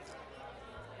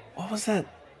what was that?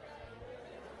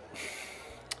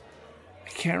 I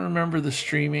can't remember the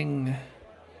streaming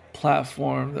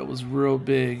platform that was real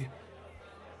big.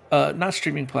 Not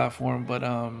streaming platform, but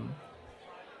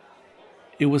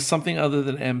it was something other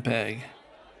than MPEG,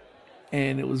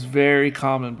 and it was very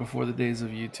common before the days of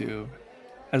YouTube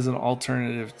as an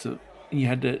alternative to. You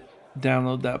had to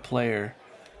download that player,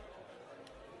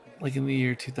 like in the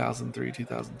year 2003,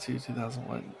 2002,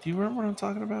 2001. Do you remember what I'm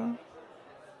talking about?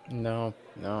 No.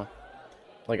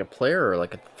 Like a player or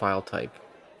like a file type?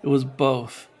 It was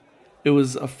both. It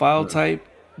was a file type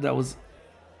that was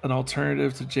an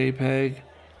alternative to JPEG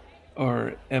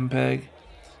or MPEG,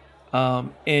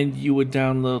 and you would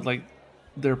download like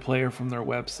their player from their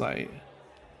website.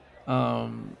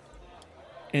 And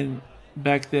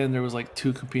back then there was like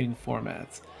 2 competing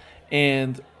formats,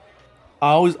 and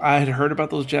I had heard about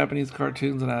those Japanese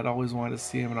cartoons, and I'd always wanted to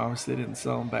see them, and obviously they didn't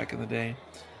sell them back in the day.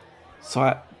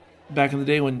 So back in the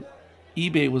day when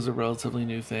eBay was a relatively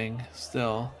new thing,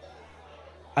 still,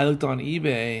 I looked on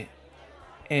eBay,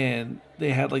 and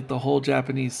they had like the whole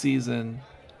Japanese season,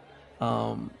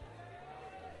 but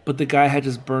the guy had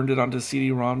just burned it onto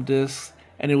CD-ROM discs,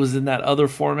 and it was in that other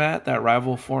format, that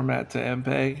rival format to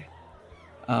MPEG.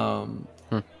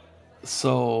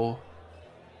 So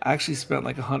I actually spent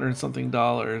like $100 and something in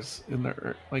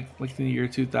the like in the year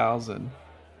 2000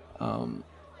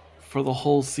 for the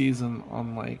whole season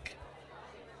on like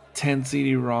 10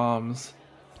 CD-ROMs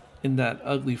in that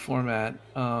ugly format.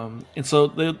 And so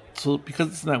because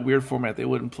it's in that weird format, they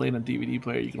wouldn't play in a DVD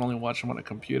player. You can only watch them on a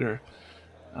computer.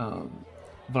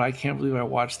 But I can't believe I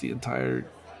watched the entire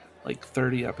like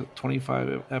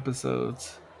 25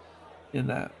 episodes in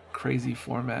that crazy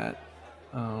format.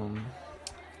 But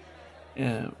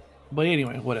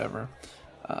anyway, whatever.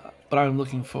 But I'm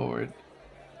looking forward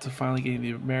to finally getting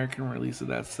the American release of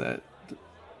that set.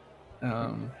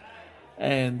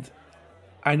 And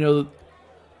I know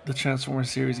the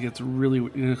Transformers series gets really,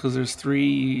 because there's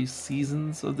 3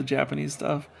 seasons of the Japanese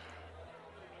stuff.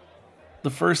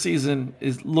 The first season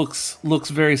looks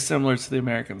very similar to the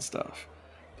American stuff,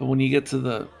 but when you get to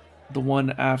the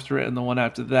one after it and the one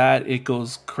after that, it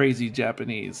goes crazy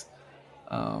Japanese.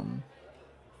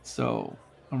 So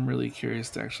I'm really curious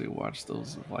to actually watch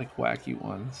those like wacky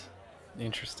ones.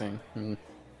 Interesting.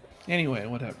 Anyway,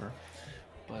 whatever.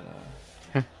 But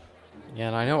yeah,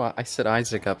 and I know I set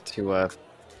Isaac up to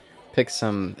pick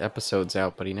some episodes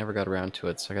out, but he never got around to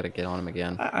it, so I got to get on him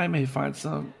again. I may find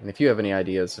some. And if you have any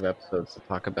ideas of episodes to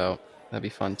talk about, that'd be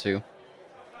fun too.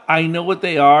 I know what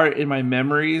they are in my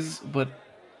memories, but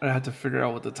I have to figure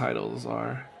out what the titles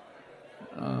are.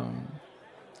 All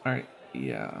right,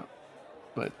 yeah,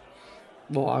 but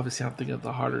well, obviously I'm thinking of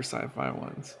the harder sci-fi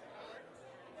ones.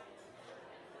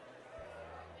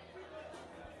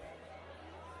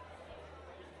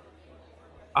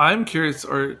 I'm curious,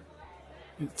 or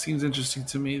it seems interesting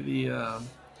to me, the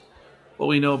what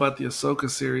we know about the Ahsoka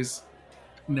series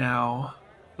now,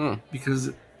 because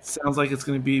it sounds like it's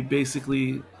going to be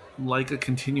basically like a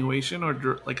continuation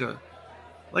or like a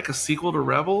sequel to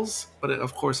Rebels, but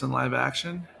of course in live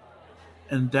action,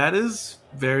 and that is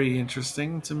very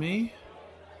interesting to me.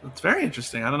 It's very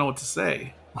interesting. I don't know what to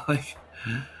say. Like,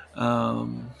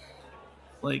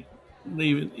 like they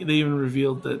even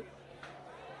revealed that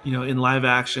in live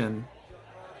action,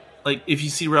 like if you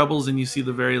see Rebels and you see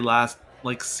the very last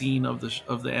like scene of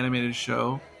the animated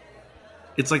show,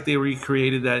 it's like they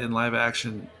recreated that in live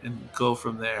action and go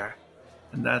from there,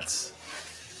 and that's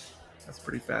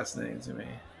pretty fascinating to me.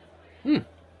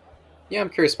 Yeah, I'm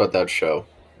curious about that show.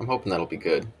 I'm hoping that'll be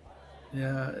good.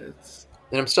 Yeah, it's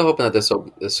And I'm still hoping that this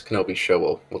Kenobi show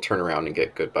will turn around and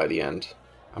get good by the end.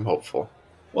 I'm hopeful.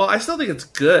 well, I still think it's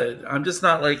good. I'm just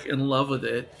not like in love with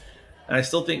it, and I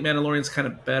still think Mandalorian's kind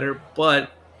of better,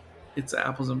 but it's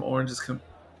apples and oranges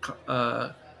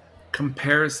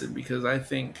comparison because I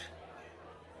think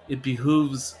it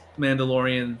behooves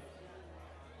Mandalorian.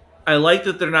 I like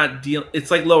that they're not deal.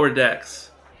 It's like Lower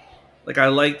Decks. Like I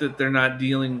like that they're not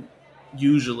dealing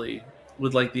usually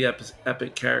with like the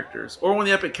epic characters, or when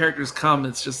the epic characters come,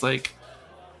 it's just like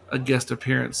a guest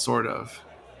appearance, sort of.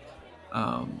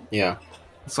 Um, Yeah.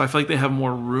 so I feel like they have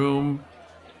more room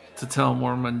to tell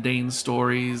more mundane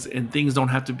stories, and things don't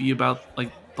have to be about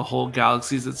like the whole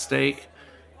galaxy's at stake.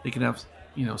 They can have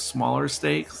smaller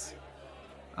stakes.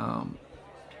 Um,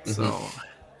 Hmm.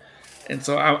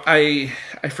 so I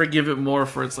forgive it more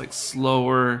for its like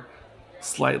slower,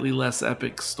 slightly less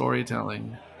epic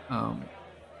storytelling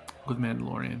with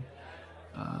Mandalorian.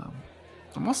 Um,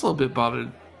 I'm also a bit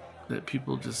bothered that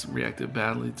people just reacted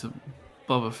badly to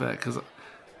Boba Fett because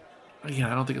again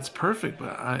I don't think it's perfect, but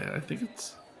I think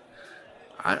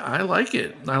I like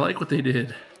it. I like what they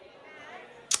did.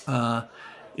 Uh,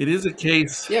 it is a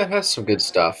case. Yeah, it has some good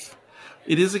stuff.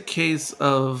 It is a case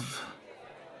of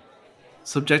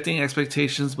subjecting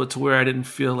expectations, but to where I didn't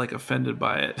feel like offended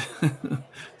by it.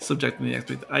 Subjecting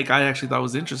the like I actually thought it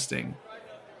was interesting.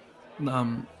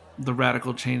 The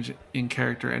radical change in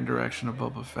character and direction of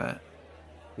Boba Fett.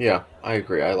 Yeah, I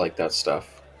agree. I like that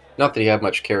stuff. Not that he had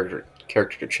much character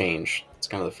to change. It's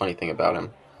kind of the funny thing about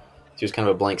him. He was kind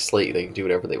of a blank slate. They could do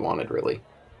whatever they wanted, really.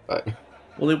 But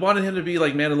Well, they wanted him to be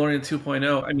like Mandalorian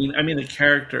 2.0. I mean the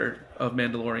character of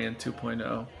Mandalorian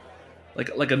 2.0,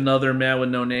 like another man with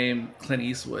no name, Clint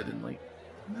Eastwood, and like,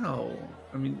 no,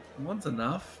 I mean one's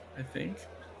enough. I think.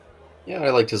 yeah, I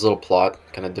liked his little plot,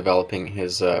 kind of developing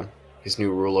his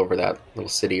new rule over that little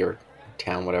city or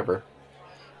town, whatever.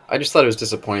 I just thought it was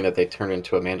disappointing that they turned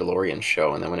into a Mandalorian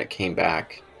show, and then when it came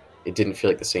back, it didn't feel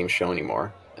like the same show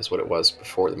anymore as what it was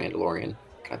before the Mandalorian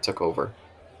kind of took over.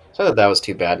 So I thought that was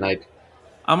too bad, and I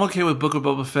I'm okay with Book of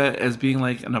Boba Fett as being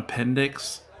like an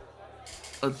appendix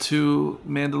to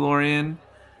Mandalorian,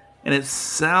 and it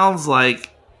sounds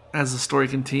like as the story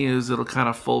continues, it'll kind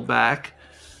of fold back.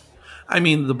 I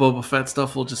mean, the Boba Fett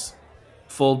stuff will just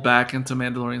fold back into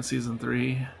Mandalorian season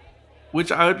 3,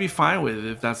 which I would be fine with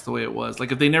if that's the way it was.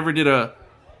 Like if they never did a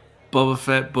Boba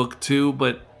Fett book 2,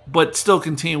 but still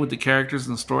continue with the characters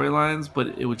and storylines, but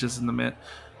it was just in the mid.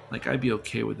 Like I'd be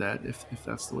okay with that if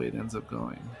that's the way it ends up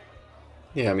going.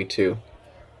 yeah, me too.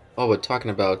 Oh, but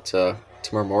talking about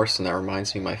Tamar Morrison, that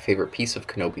reminds me of my favorite piece of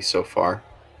Kenobi so far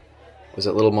was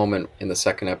that little moment in the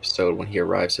second episode when he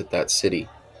arrives at that city,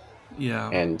 Yeah,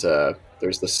 and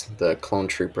there's the clone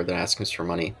trooper that asks him for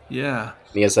money. And yeah.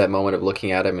 he has that moment of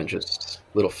looking at him and just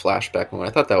little flashback moment.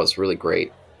 I thought that was really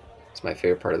great. It's my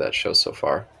favorite part of that show so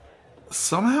far.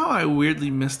 Somehow I weirdly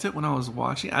missed it when I was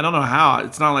watching. I don't know how.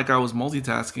 It's not like I was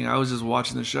multitasking. I was just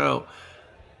watching the show.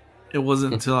 It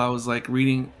wasn't until I was like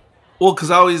reading. Well,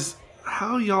 because I always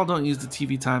how y'all don't use the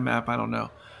TV Time app, I don't know.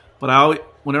 But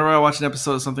whenever I watch an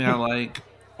episode of something I like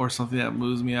or something that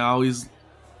moves me, I always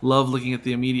love looking at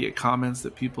the immediate comments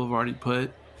that people have already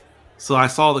put. So I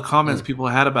saw the comments Mm. people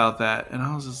had about that, and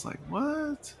I was just like,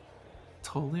 "What?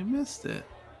 Totally missed it."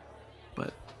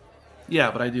 But yeah,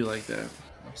 but I do like that.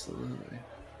 Absolutely.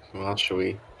 Well, should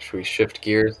we shift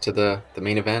gears to the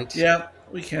main event? Yeah,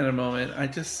 we can in a moment.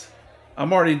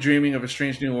 I'm already dreaming of a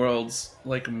Strange New Worlds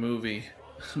like a movie,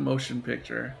 motion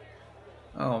picture.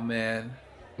 Oh man,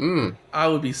 Mm. I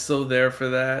would be so there for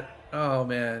that. Oh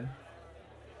man,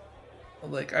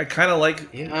 like I kind of like.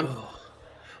 Yeah, Oh,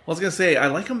 I was gonna say I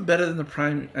like them better than the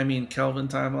Prime. I mean Kelvin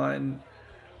timeline,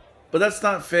 but that's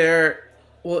not fair.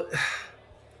 Well,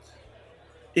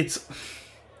 it's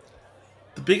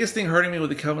the biggest thing hurting me with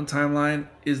the Kelvin timeline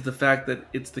is the fact that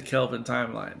it's the Kelvin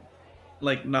timeline,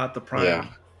 like not the yeah.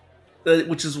 Prime.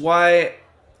 Which is why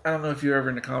I don't know if you're ever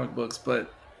into comic books,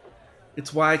 but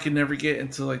it's why I could never get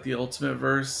into like the Ultimate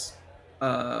Verse,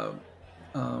 uh,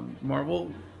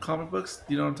 Marvel comic books.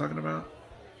 Do you know what I'm talking about?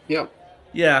 Yep.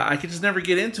 Yeah, I could just never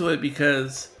get into it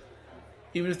because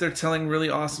even if they're telling really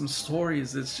awesome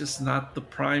stories, it's just not the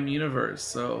Prime universe.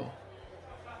 So,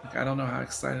 like, I don't know how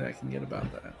excited I can get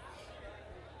about that.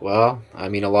 Well, I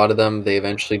mean, a lot of them, they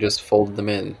eventually just folded them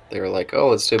in. They were like, oh,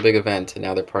 let's do a big event, and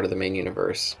now they're part of the main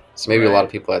universe. So maybe a lot Right.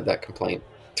 of people had that complaint.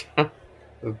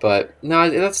 But no,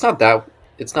 that's not that.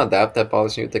 It's not that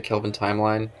bothers me with the Kelvin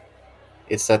timeline.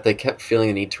 It's that they kept feeling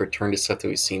the need to return to stuff that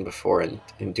we've seen before and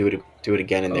do it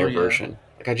again in Oh their yeah. version.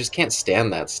 Like I just can't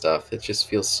stand that stuff. It just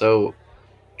feels so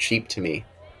cheap to me.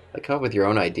 Like come up with your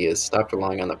own ideas. Stop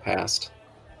relying on the past.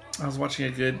 I was watching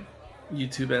a good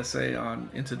YouTube essay on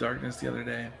Into Darkness the other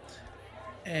day,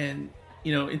 and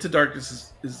Into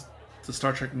Darkness is the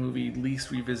Star Trek movie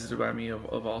least revisited by me of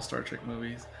all Star Trek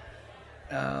movies,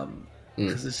 Mm.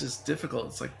 because it's just difficult.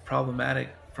 It's like problematic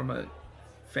from a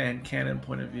fan canon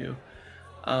point of view.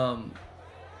 Um,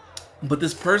 but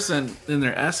this person in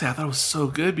their essay, I thought it was so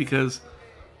good because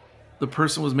the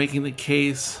person was making the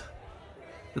case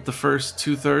that the first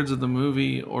 2/3 of the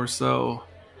movie or so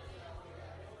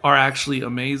are actually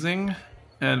amazing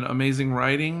and amazing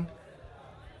writing.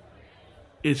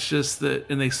 It's just that,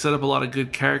 and they set up a lot of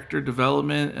good character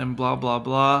development and blah blah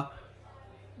blah,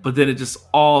 but then it just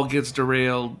all gets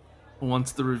derailed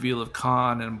once the reveal of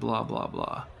Khan and blah blah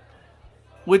blah,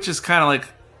 which is kind of like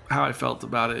how I felt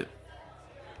about it,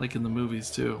 like in the movies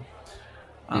too.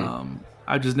 Mm.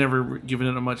 I've just never given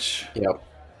it a much Yep.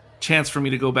 chance for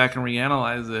me to go back and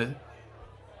reanalyze it,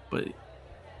 but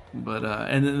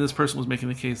and then this person was making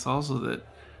the case also that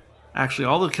actually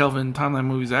all the Kelvin timeline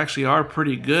movies actually are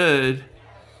pretty good,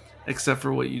 except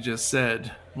for what you just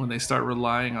said when they start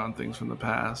relying on things from the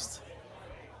past.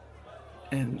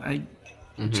 And I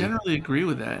Hmm. generally agree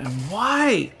with that. And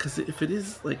why? Because if it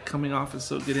is like coming off as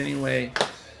so good anyway,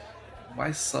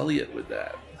 why sully it with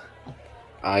that?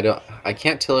 I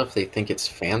can't tell if they think it's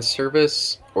fan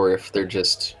service or if they're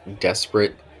just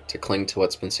desperate to cling to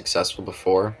what's been successful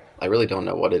before. I really don't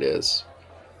know what it is,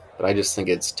 but I just think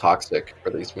it's toxic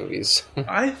for these movies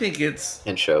I think it's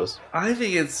and shows. I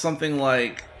think it's something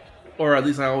like, or at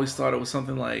least I always thought it was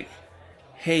something like,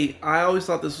 hey, I always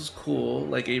thought this was cool.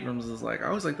 Like Abrams is like, I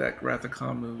always like that Wrath of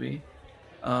Khan movie.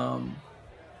 Um,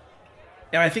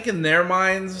 and I think in their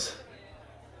minds,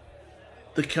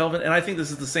 the Kelvin, and I think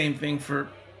this is the same thing for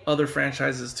other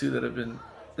franchises too that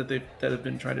have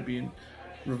been trying to be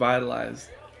revitalized,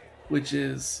 which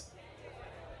is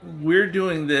we're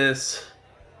doing this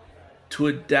to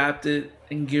adapt it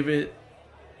and give it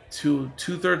to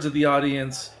 2/3 of the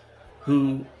audience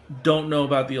who don't know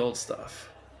about the old stuff.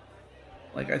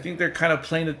 Like I think they're kind of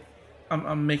playing it.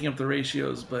 I'm making up the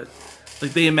ratios, but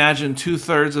like they imagine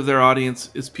 2/3 of their audience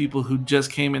is people who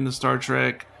just came into Star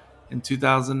Trek in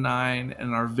 2009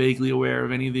 and are vaguely aware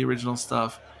of any of the original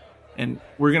stuff, and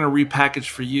we're gonna repackage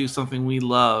for you something we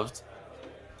loved,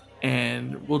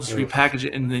 and we'll just Ugh. repackage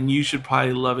it, and then you should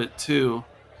probably love it too,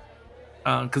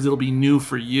 because it'll be new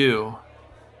for you.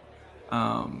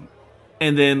 Um,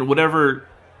 and then whatever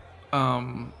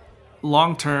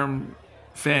long term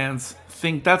fans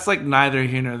think that's like neither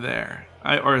here nor there.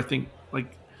 I think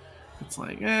like it's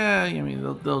like I mean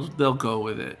they'll go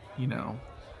with it.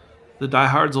 The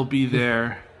diehards will be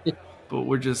there, but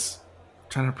we're just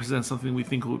trying to present something we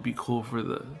think would be cool for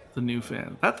the new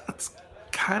fan. That's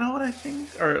kind of what I think,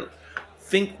 or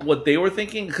think what they were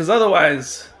thinking, because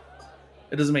otherwise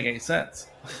it doesn't make any sense.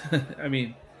 I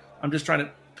mean, I'm just trying to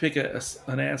pick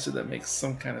an answer that makes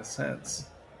some kind of sense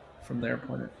from their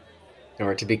point of view.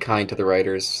 Or to be kind to the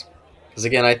writers, because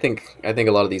again, I think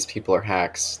a lot of these people are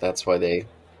hacks. That's why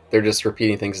they're just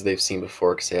repeating things they've seen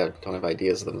before because don't have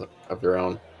ideas of their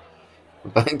own.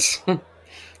 But but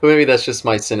maybe that's just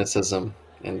my cynicism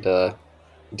and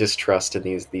distrust in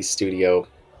these studio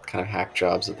kind of hack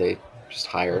jobs that they just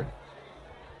hire.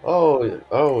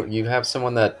 Oh, you have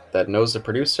someone that knows the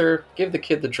producer? Give the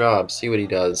kid the job, see what he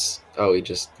does. Oh,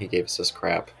 he gave us this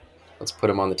crap. Let's put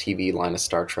him on the TV line of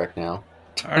Star Trek now.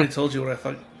 I already told you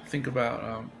what think about.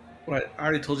 I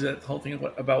already told you that whole thing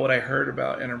about what I heard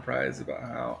about Enterprise, about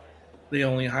how they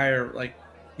only hire like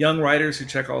young writers who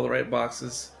check all the right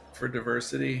boxes for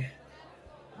diversity,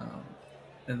 um,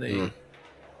 and they Mm.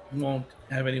 won't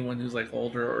have anyone who's like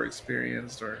older or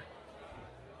experienced or,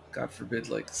 God forbid,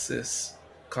 like cis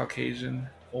Caucasian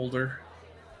older.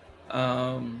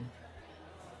 Um,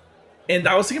 and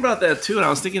I was thinking about that too, and I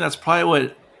was thinking that's probably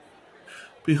what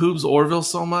behooves Orville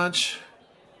so much,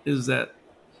 is that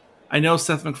I know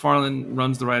Seth MacFarlane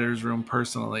runs the writers' room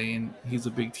personally, and he's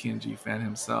a big TNG fan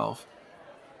himself.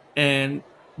 And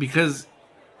because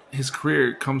his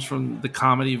career comes from the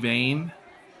comedy vein,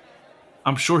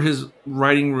 I'm sure his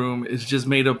writing room is just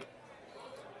made up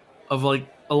of like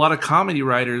a lot of comedy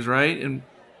writers, right?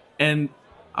 And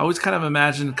I always kind of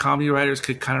imagined comedy writers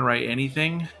could kind of write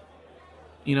anything.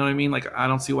 You know what I mean? Like I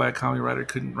don't see why a comedy writer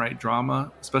couldn't write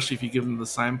drama, especially if you give them the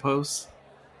signposts.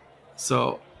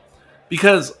 So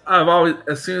because I've always,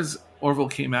 as soon as Orville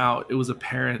came out, it was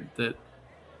apparent that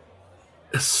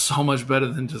it's so much better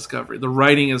than Discovery. The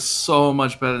writing is so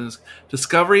much better than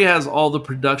Discovery. Has all the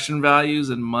production values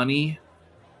and money,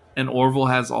 and Orville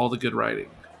has all the good writing.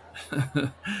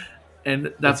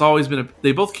 And that's always been.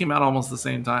 They both came out almost the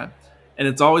same time, and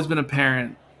it's always been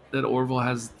apparent that Orville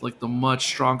has like the much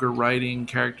stronger writing,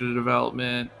 character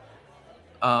development,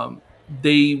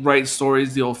 They write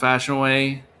stories the old-fashioned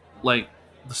way, like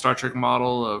the Star Trek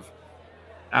model of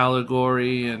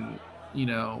allegory and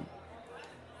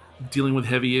dealing with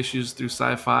heavy issues through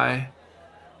sci-fi,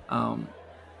 um,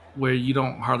 where you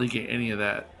don't hardly get any of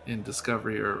that in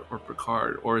Discovery or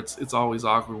Picard, or it's always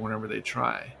awkward whenever they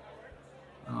try.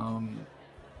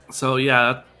 So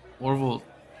yeah, Orville,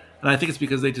 and I think it's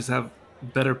because they just have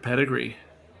better pedigree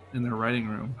in their writing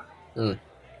room.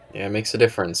 Yeah, it makes a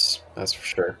difference. That's for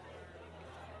sure.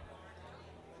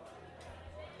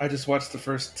 I just watched the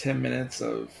first 10 minutes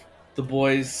of The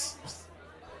Boys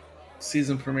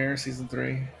season premiere, season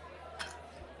 3.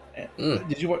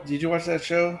 Did you watch that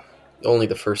show? Only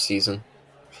the first season.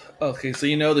 Okay, so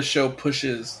the show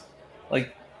pushes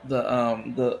like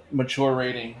the mature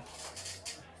rating.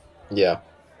 Yeah.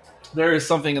 There is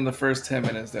something in the first 10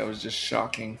 minutes that was just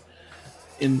shocking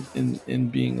in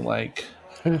being like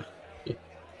no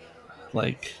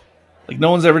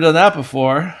one's ever done that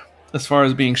before, as far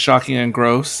as being shocking and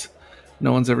gross.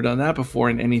 No one's ever done that before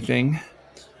in anything.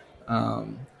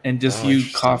 And just you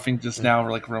coughing just now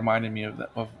like reminded me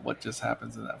of what just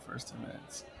happens in that first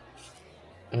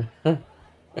 10 minutes.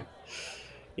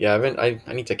 Yeah,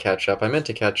 I need to catch up. I meant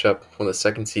to catch up when the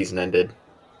second season ended.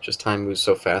 Just time moves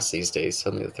so fast these days.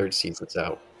 Suddenly the third season's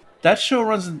out. That show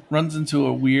runs into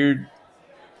a weird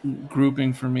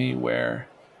grouping for me where,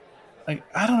 like,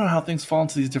 I don't know how things fall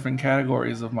into these different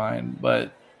categories of mine,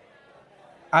 but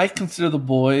I consider The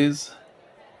Boys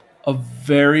a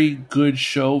very good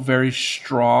show, very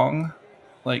strong,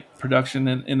 like production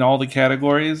in all the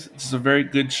categories. It's a very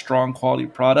good, strong quality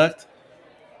product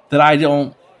that I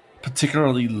don't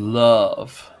particularly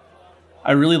love.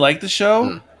 I really like the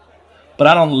show, but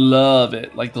I don't love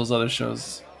it like those other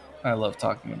shows I love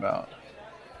talking about.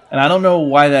 And I don't know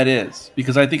why that is,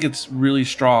 because I think it's really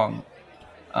strong.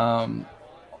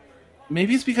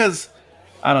 Maybe it's because,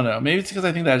 I don't know, maybe it's because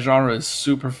I think that genre is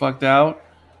super fucked out,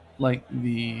 like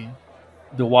the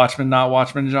Watchmen not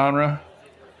Watchmen genre,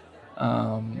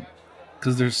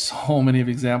 because there's so many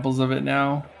examples of it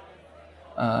now,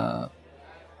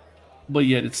 but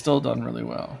yet it's still done really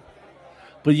well.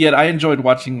 But yet I enjoyed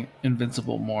watching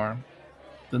Invincible more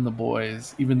than The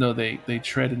Boys, even though they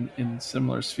tread in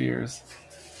similar spheres.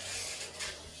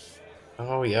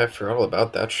 Oh yeah, I forgot all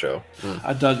about that show.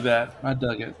 I dug that. I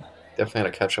dug it. Definitely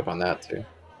had to catch up on that too.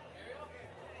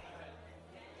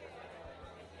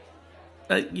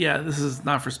 Yeah, this is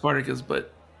not for Spartacus,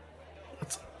 but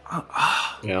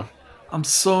Yeah. I'm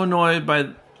so annoyed by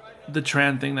the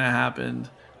Tran thing that happened,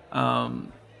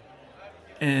 and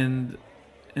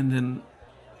then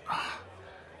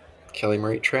Kelly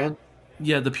Marie Tran?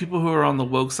 yeah, the people who are on the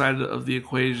woke side of the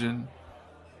equation,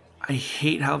 I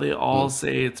hate how they all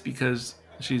say it's because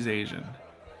she's Asian.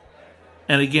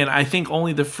 And again, I think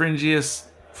only the fringiest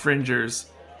fringers,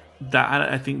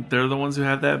 that I think they're the ones who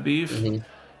have that beef. Mm-hmm.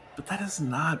 But that is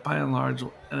not, by and large,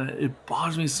 it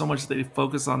bothers me so much that they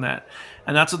focus on that.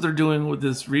 And that's what they're doing with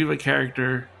this Riva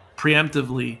character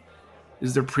preemptively,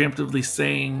 is they're preemptively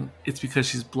saying it's because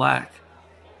she's black.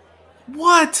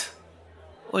 What?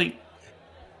 Like,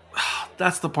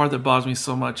 that's the part that bothers me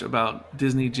so much about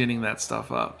Disney ginning that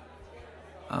stuff up.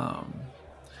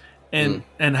 And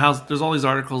how there's all these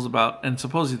articles about, and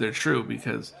supposedly they're true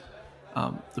because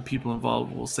the people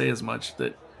involved will say as much,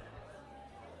 that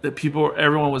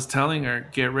everyone was telling her,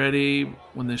 get ready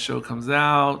when this show comes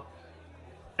out.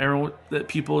 That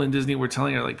people in Disney were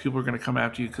telling her, like, people are going to come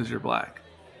after you because you're black.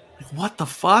 Like, what the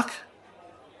fuck?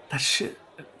 That shit.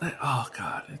 Oh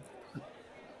god.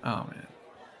 Oh man,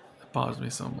 it bothers me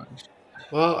so much.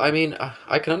 Well, I mean,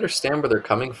 I can understand where they're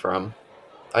coming from.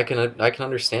 I can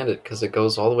understand it because it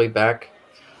goes all the way back.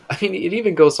 I mean, it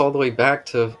even goes all the way back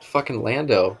to fucking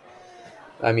Lando.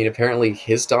 I mean, apparently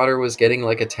his daughter was getting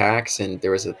like attacks, and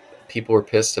people were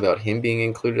pissed about him being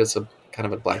included as a kind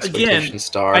of a blaxploitation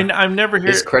star. I've never heard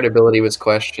his credibility was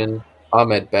questioned.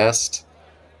 Ahmed Best.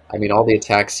 I mean, all the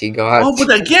attacks he got.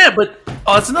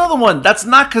 Oh, it's another one. That's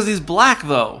not because he's black,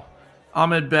 though.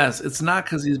 Ahmed Best. It's not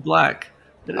because he's black.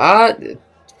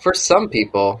 For some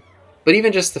people, but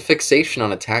even just the fixation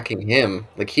on attacking him,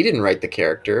 like, he didn't write the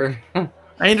character. I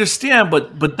understand,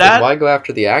 but that, like, why go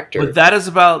after the actor? But that is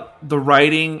about the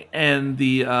writing and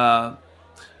the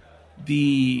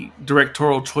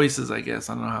directorial choices, I guess.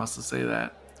 I don't know how else to say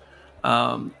that.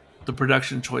 The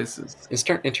production choices.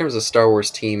 In terms of Star Wars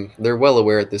team, they're well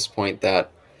aware at this point that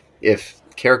if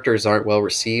characters aren't well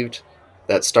received,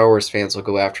 that Star Wars fans will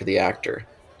go after the actor.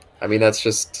 I mean, that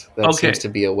seems to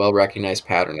be a well-recognized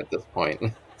pattern at this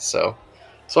point. So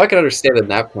I can understand it in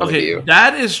that point of view.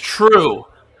 That is true.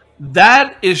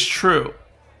 That is true.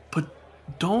 But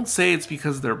don't say it's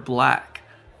because they're black.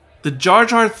 The Jar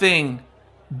Jar thing.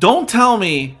 Don't tell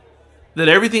me that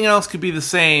everything else could be the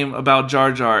same about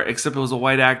Jar Jar except it was a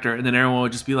white actor, and then everyone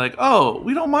would just be like, "Oh,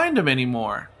 we don't mind him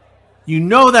anymore." You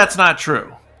know that's not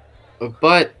true.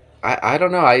 But I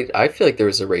don't know. I feel like there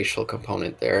was a racial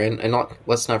component there, and not,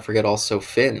 let's not forget also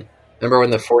Finn. Remember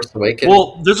when the Force Awakens?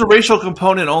 Well, there's a racial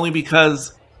component only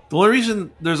because the only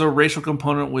reason there's a racial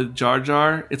component with Jar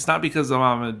Jar, it's not because of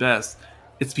Ahmed Best.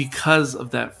 It's because of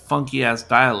that funky ass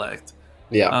dialect,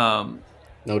 Yeah,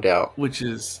 no doubt. which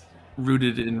is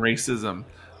rooted in racism.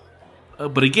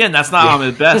 But again, that's not Yeah,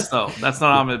 Ahmed Best, though. That's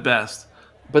not Ahmed Best.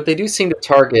 but they do seem to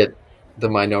target the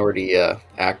minority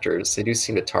actors. They do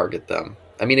seem to target them.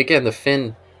 I mean, again, the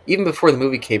Finn. Even before the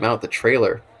movie came out, the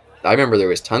trailer. I remember there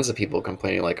was tons of people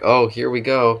complaining, like, "Oh, here we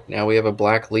go! Now we have a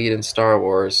black lead in Star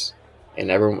Wars," and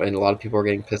everyone and a lot of people were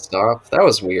getting pissed off. That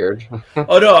was weird.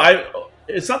 Oh no, I.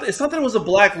 It's not. It's not that it was a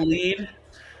black lead.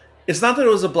 It's not that it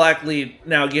was a black lead.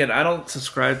 Now, again, I don't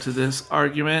subscribe to this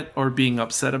argument or being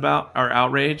upset about or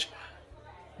outrage,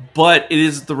 but it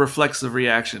is the reflexive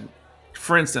reaction.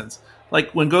 For instance,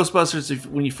 like when Ghostbusters,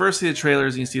 when you first see the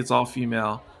trailers and you see it's all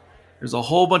female, there's a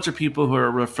whole bunch of people who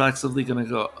are reflexively going to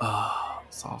go, "Oh,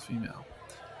 it's all female."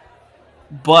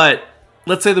 But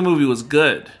let's say the movie was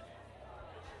good,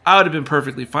 I would have been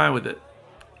perfectly fine with it.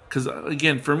 Because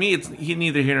again, for me, it's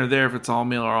neither here nor there if it's all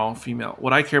male or all female.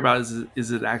 What I care about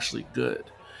is it actually good?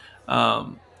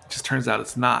 It just turns out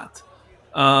it's not.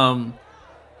 But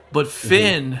Hmm.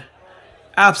 Finn,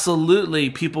 absolutely,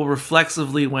 people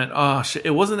reflexively went, "Oh shit!"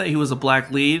 It wasn't that he was a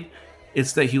black lead;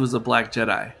 it's that he was a black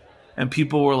Jedi, and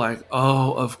people were like,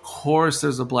 "Oh, of course,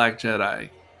 there's a black Jedi,"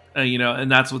 and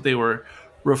that's what they were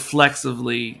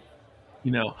reflexively,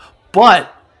 you know.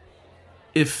 But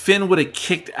if Finn would have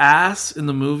kicked ass in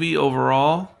the movie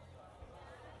overall,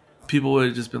 people would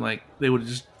have just been like, they would have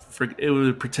just, it would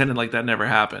have pretended like that never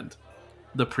happened.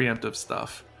 The preemptive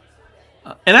stuff.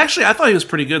 And actually, I thought he was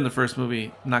pretty good in the first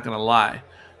movie. I'm not gonna lie,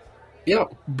 Yeah,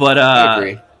 but I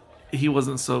agree. he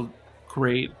wasn't so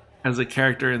great as a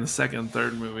character in the second and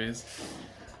third movies.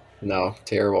 No,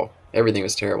 terrible. Everything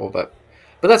was terrible. But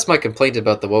that's my complaint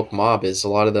about the woke mob is a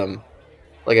lot of them.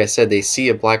 Like I said, they see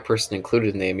a black person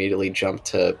included and they immediately jump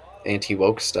to anti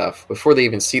woke stuff before they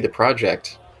even see the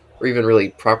project or even really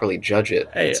properly judge it.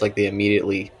 Hey, It's like they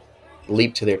immediately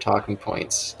leap to their talking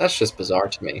points. That's just bizarre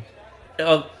to me.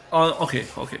 okay.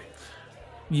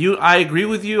 I agree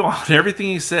with you on everything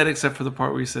you said except for the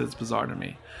part where you said it's bizarre to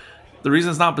me. The reason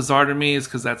it's not bizarre to me is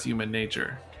because that's human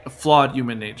nature, a flawed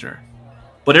human nature.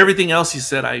 But everything else you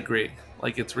said, I agree.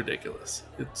 Like it's ridiculous.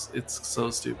 It's so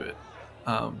stupid.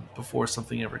 Before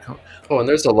something ever comes. Oh, and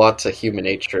there's a lot to human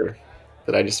nature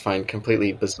that I just find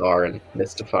completely bizarre and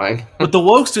mystifying. But the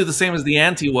wokes do the same as the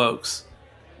anti wokes,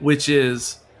 which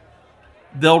is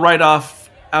they'll write off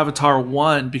Avatar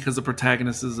 1 because the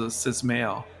protagonist is a cis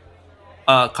male,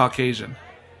 Caucasian.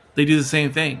 They do the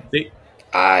same thing.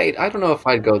 I don't know if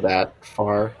I'd go that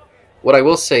far. What I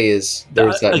will say is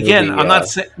there's that Again, movie. I'm not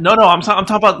saying no. I'm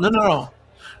talking about no.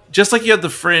 Just like you have the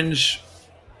fringe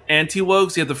anti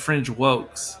wokes, you have the fringe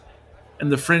wokes,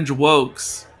 and the fringe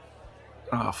wokes.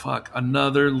 Oh fuck!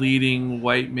 Another leading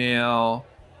white male,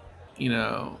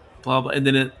 blah blah, and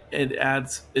then it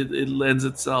adds it lends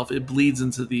itself. It bleeds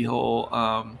into the whole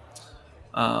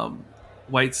um,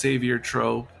 white savior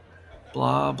trope.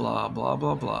 Blah blah blah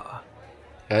blah blah.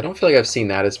 I don't feel like I've seen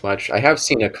that as much. I have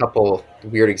seen a couple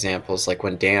weird examples, like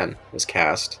when Dan was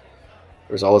cast.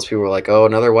 There was all those people who were like, "Oh,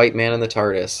 another white man in the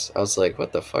TARDIS." I was like,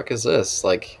 "What the fuck is this?"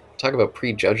 Like, talk about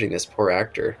prejudging this poor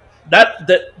actor. That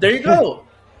there you go,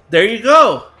 there you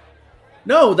go.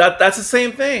 No, that's the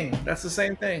same thing. That's the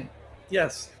same thing.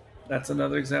 Yes, that's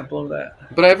another example of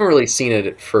that. But I haven't really seen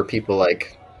it for people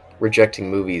like rejecting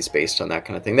movies based on that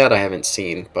kind of thing. That I haven't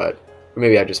seen, but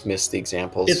maybe I just missed the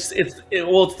examples. It's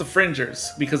the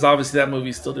Fringers because obviously that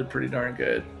movie still did pretty darn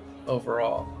good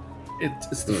overall.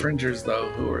 It's the Hmm. Fringers though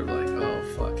who are like, oh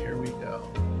fuck, here we go.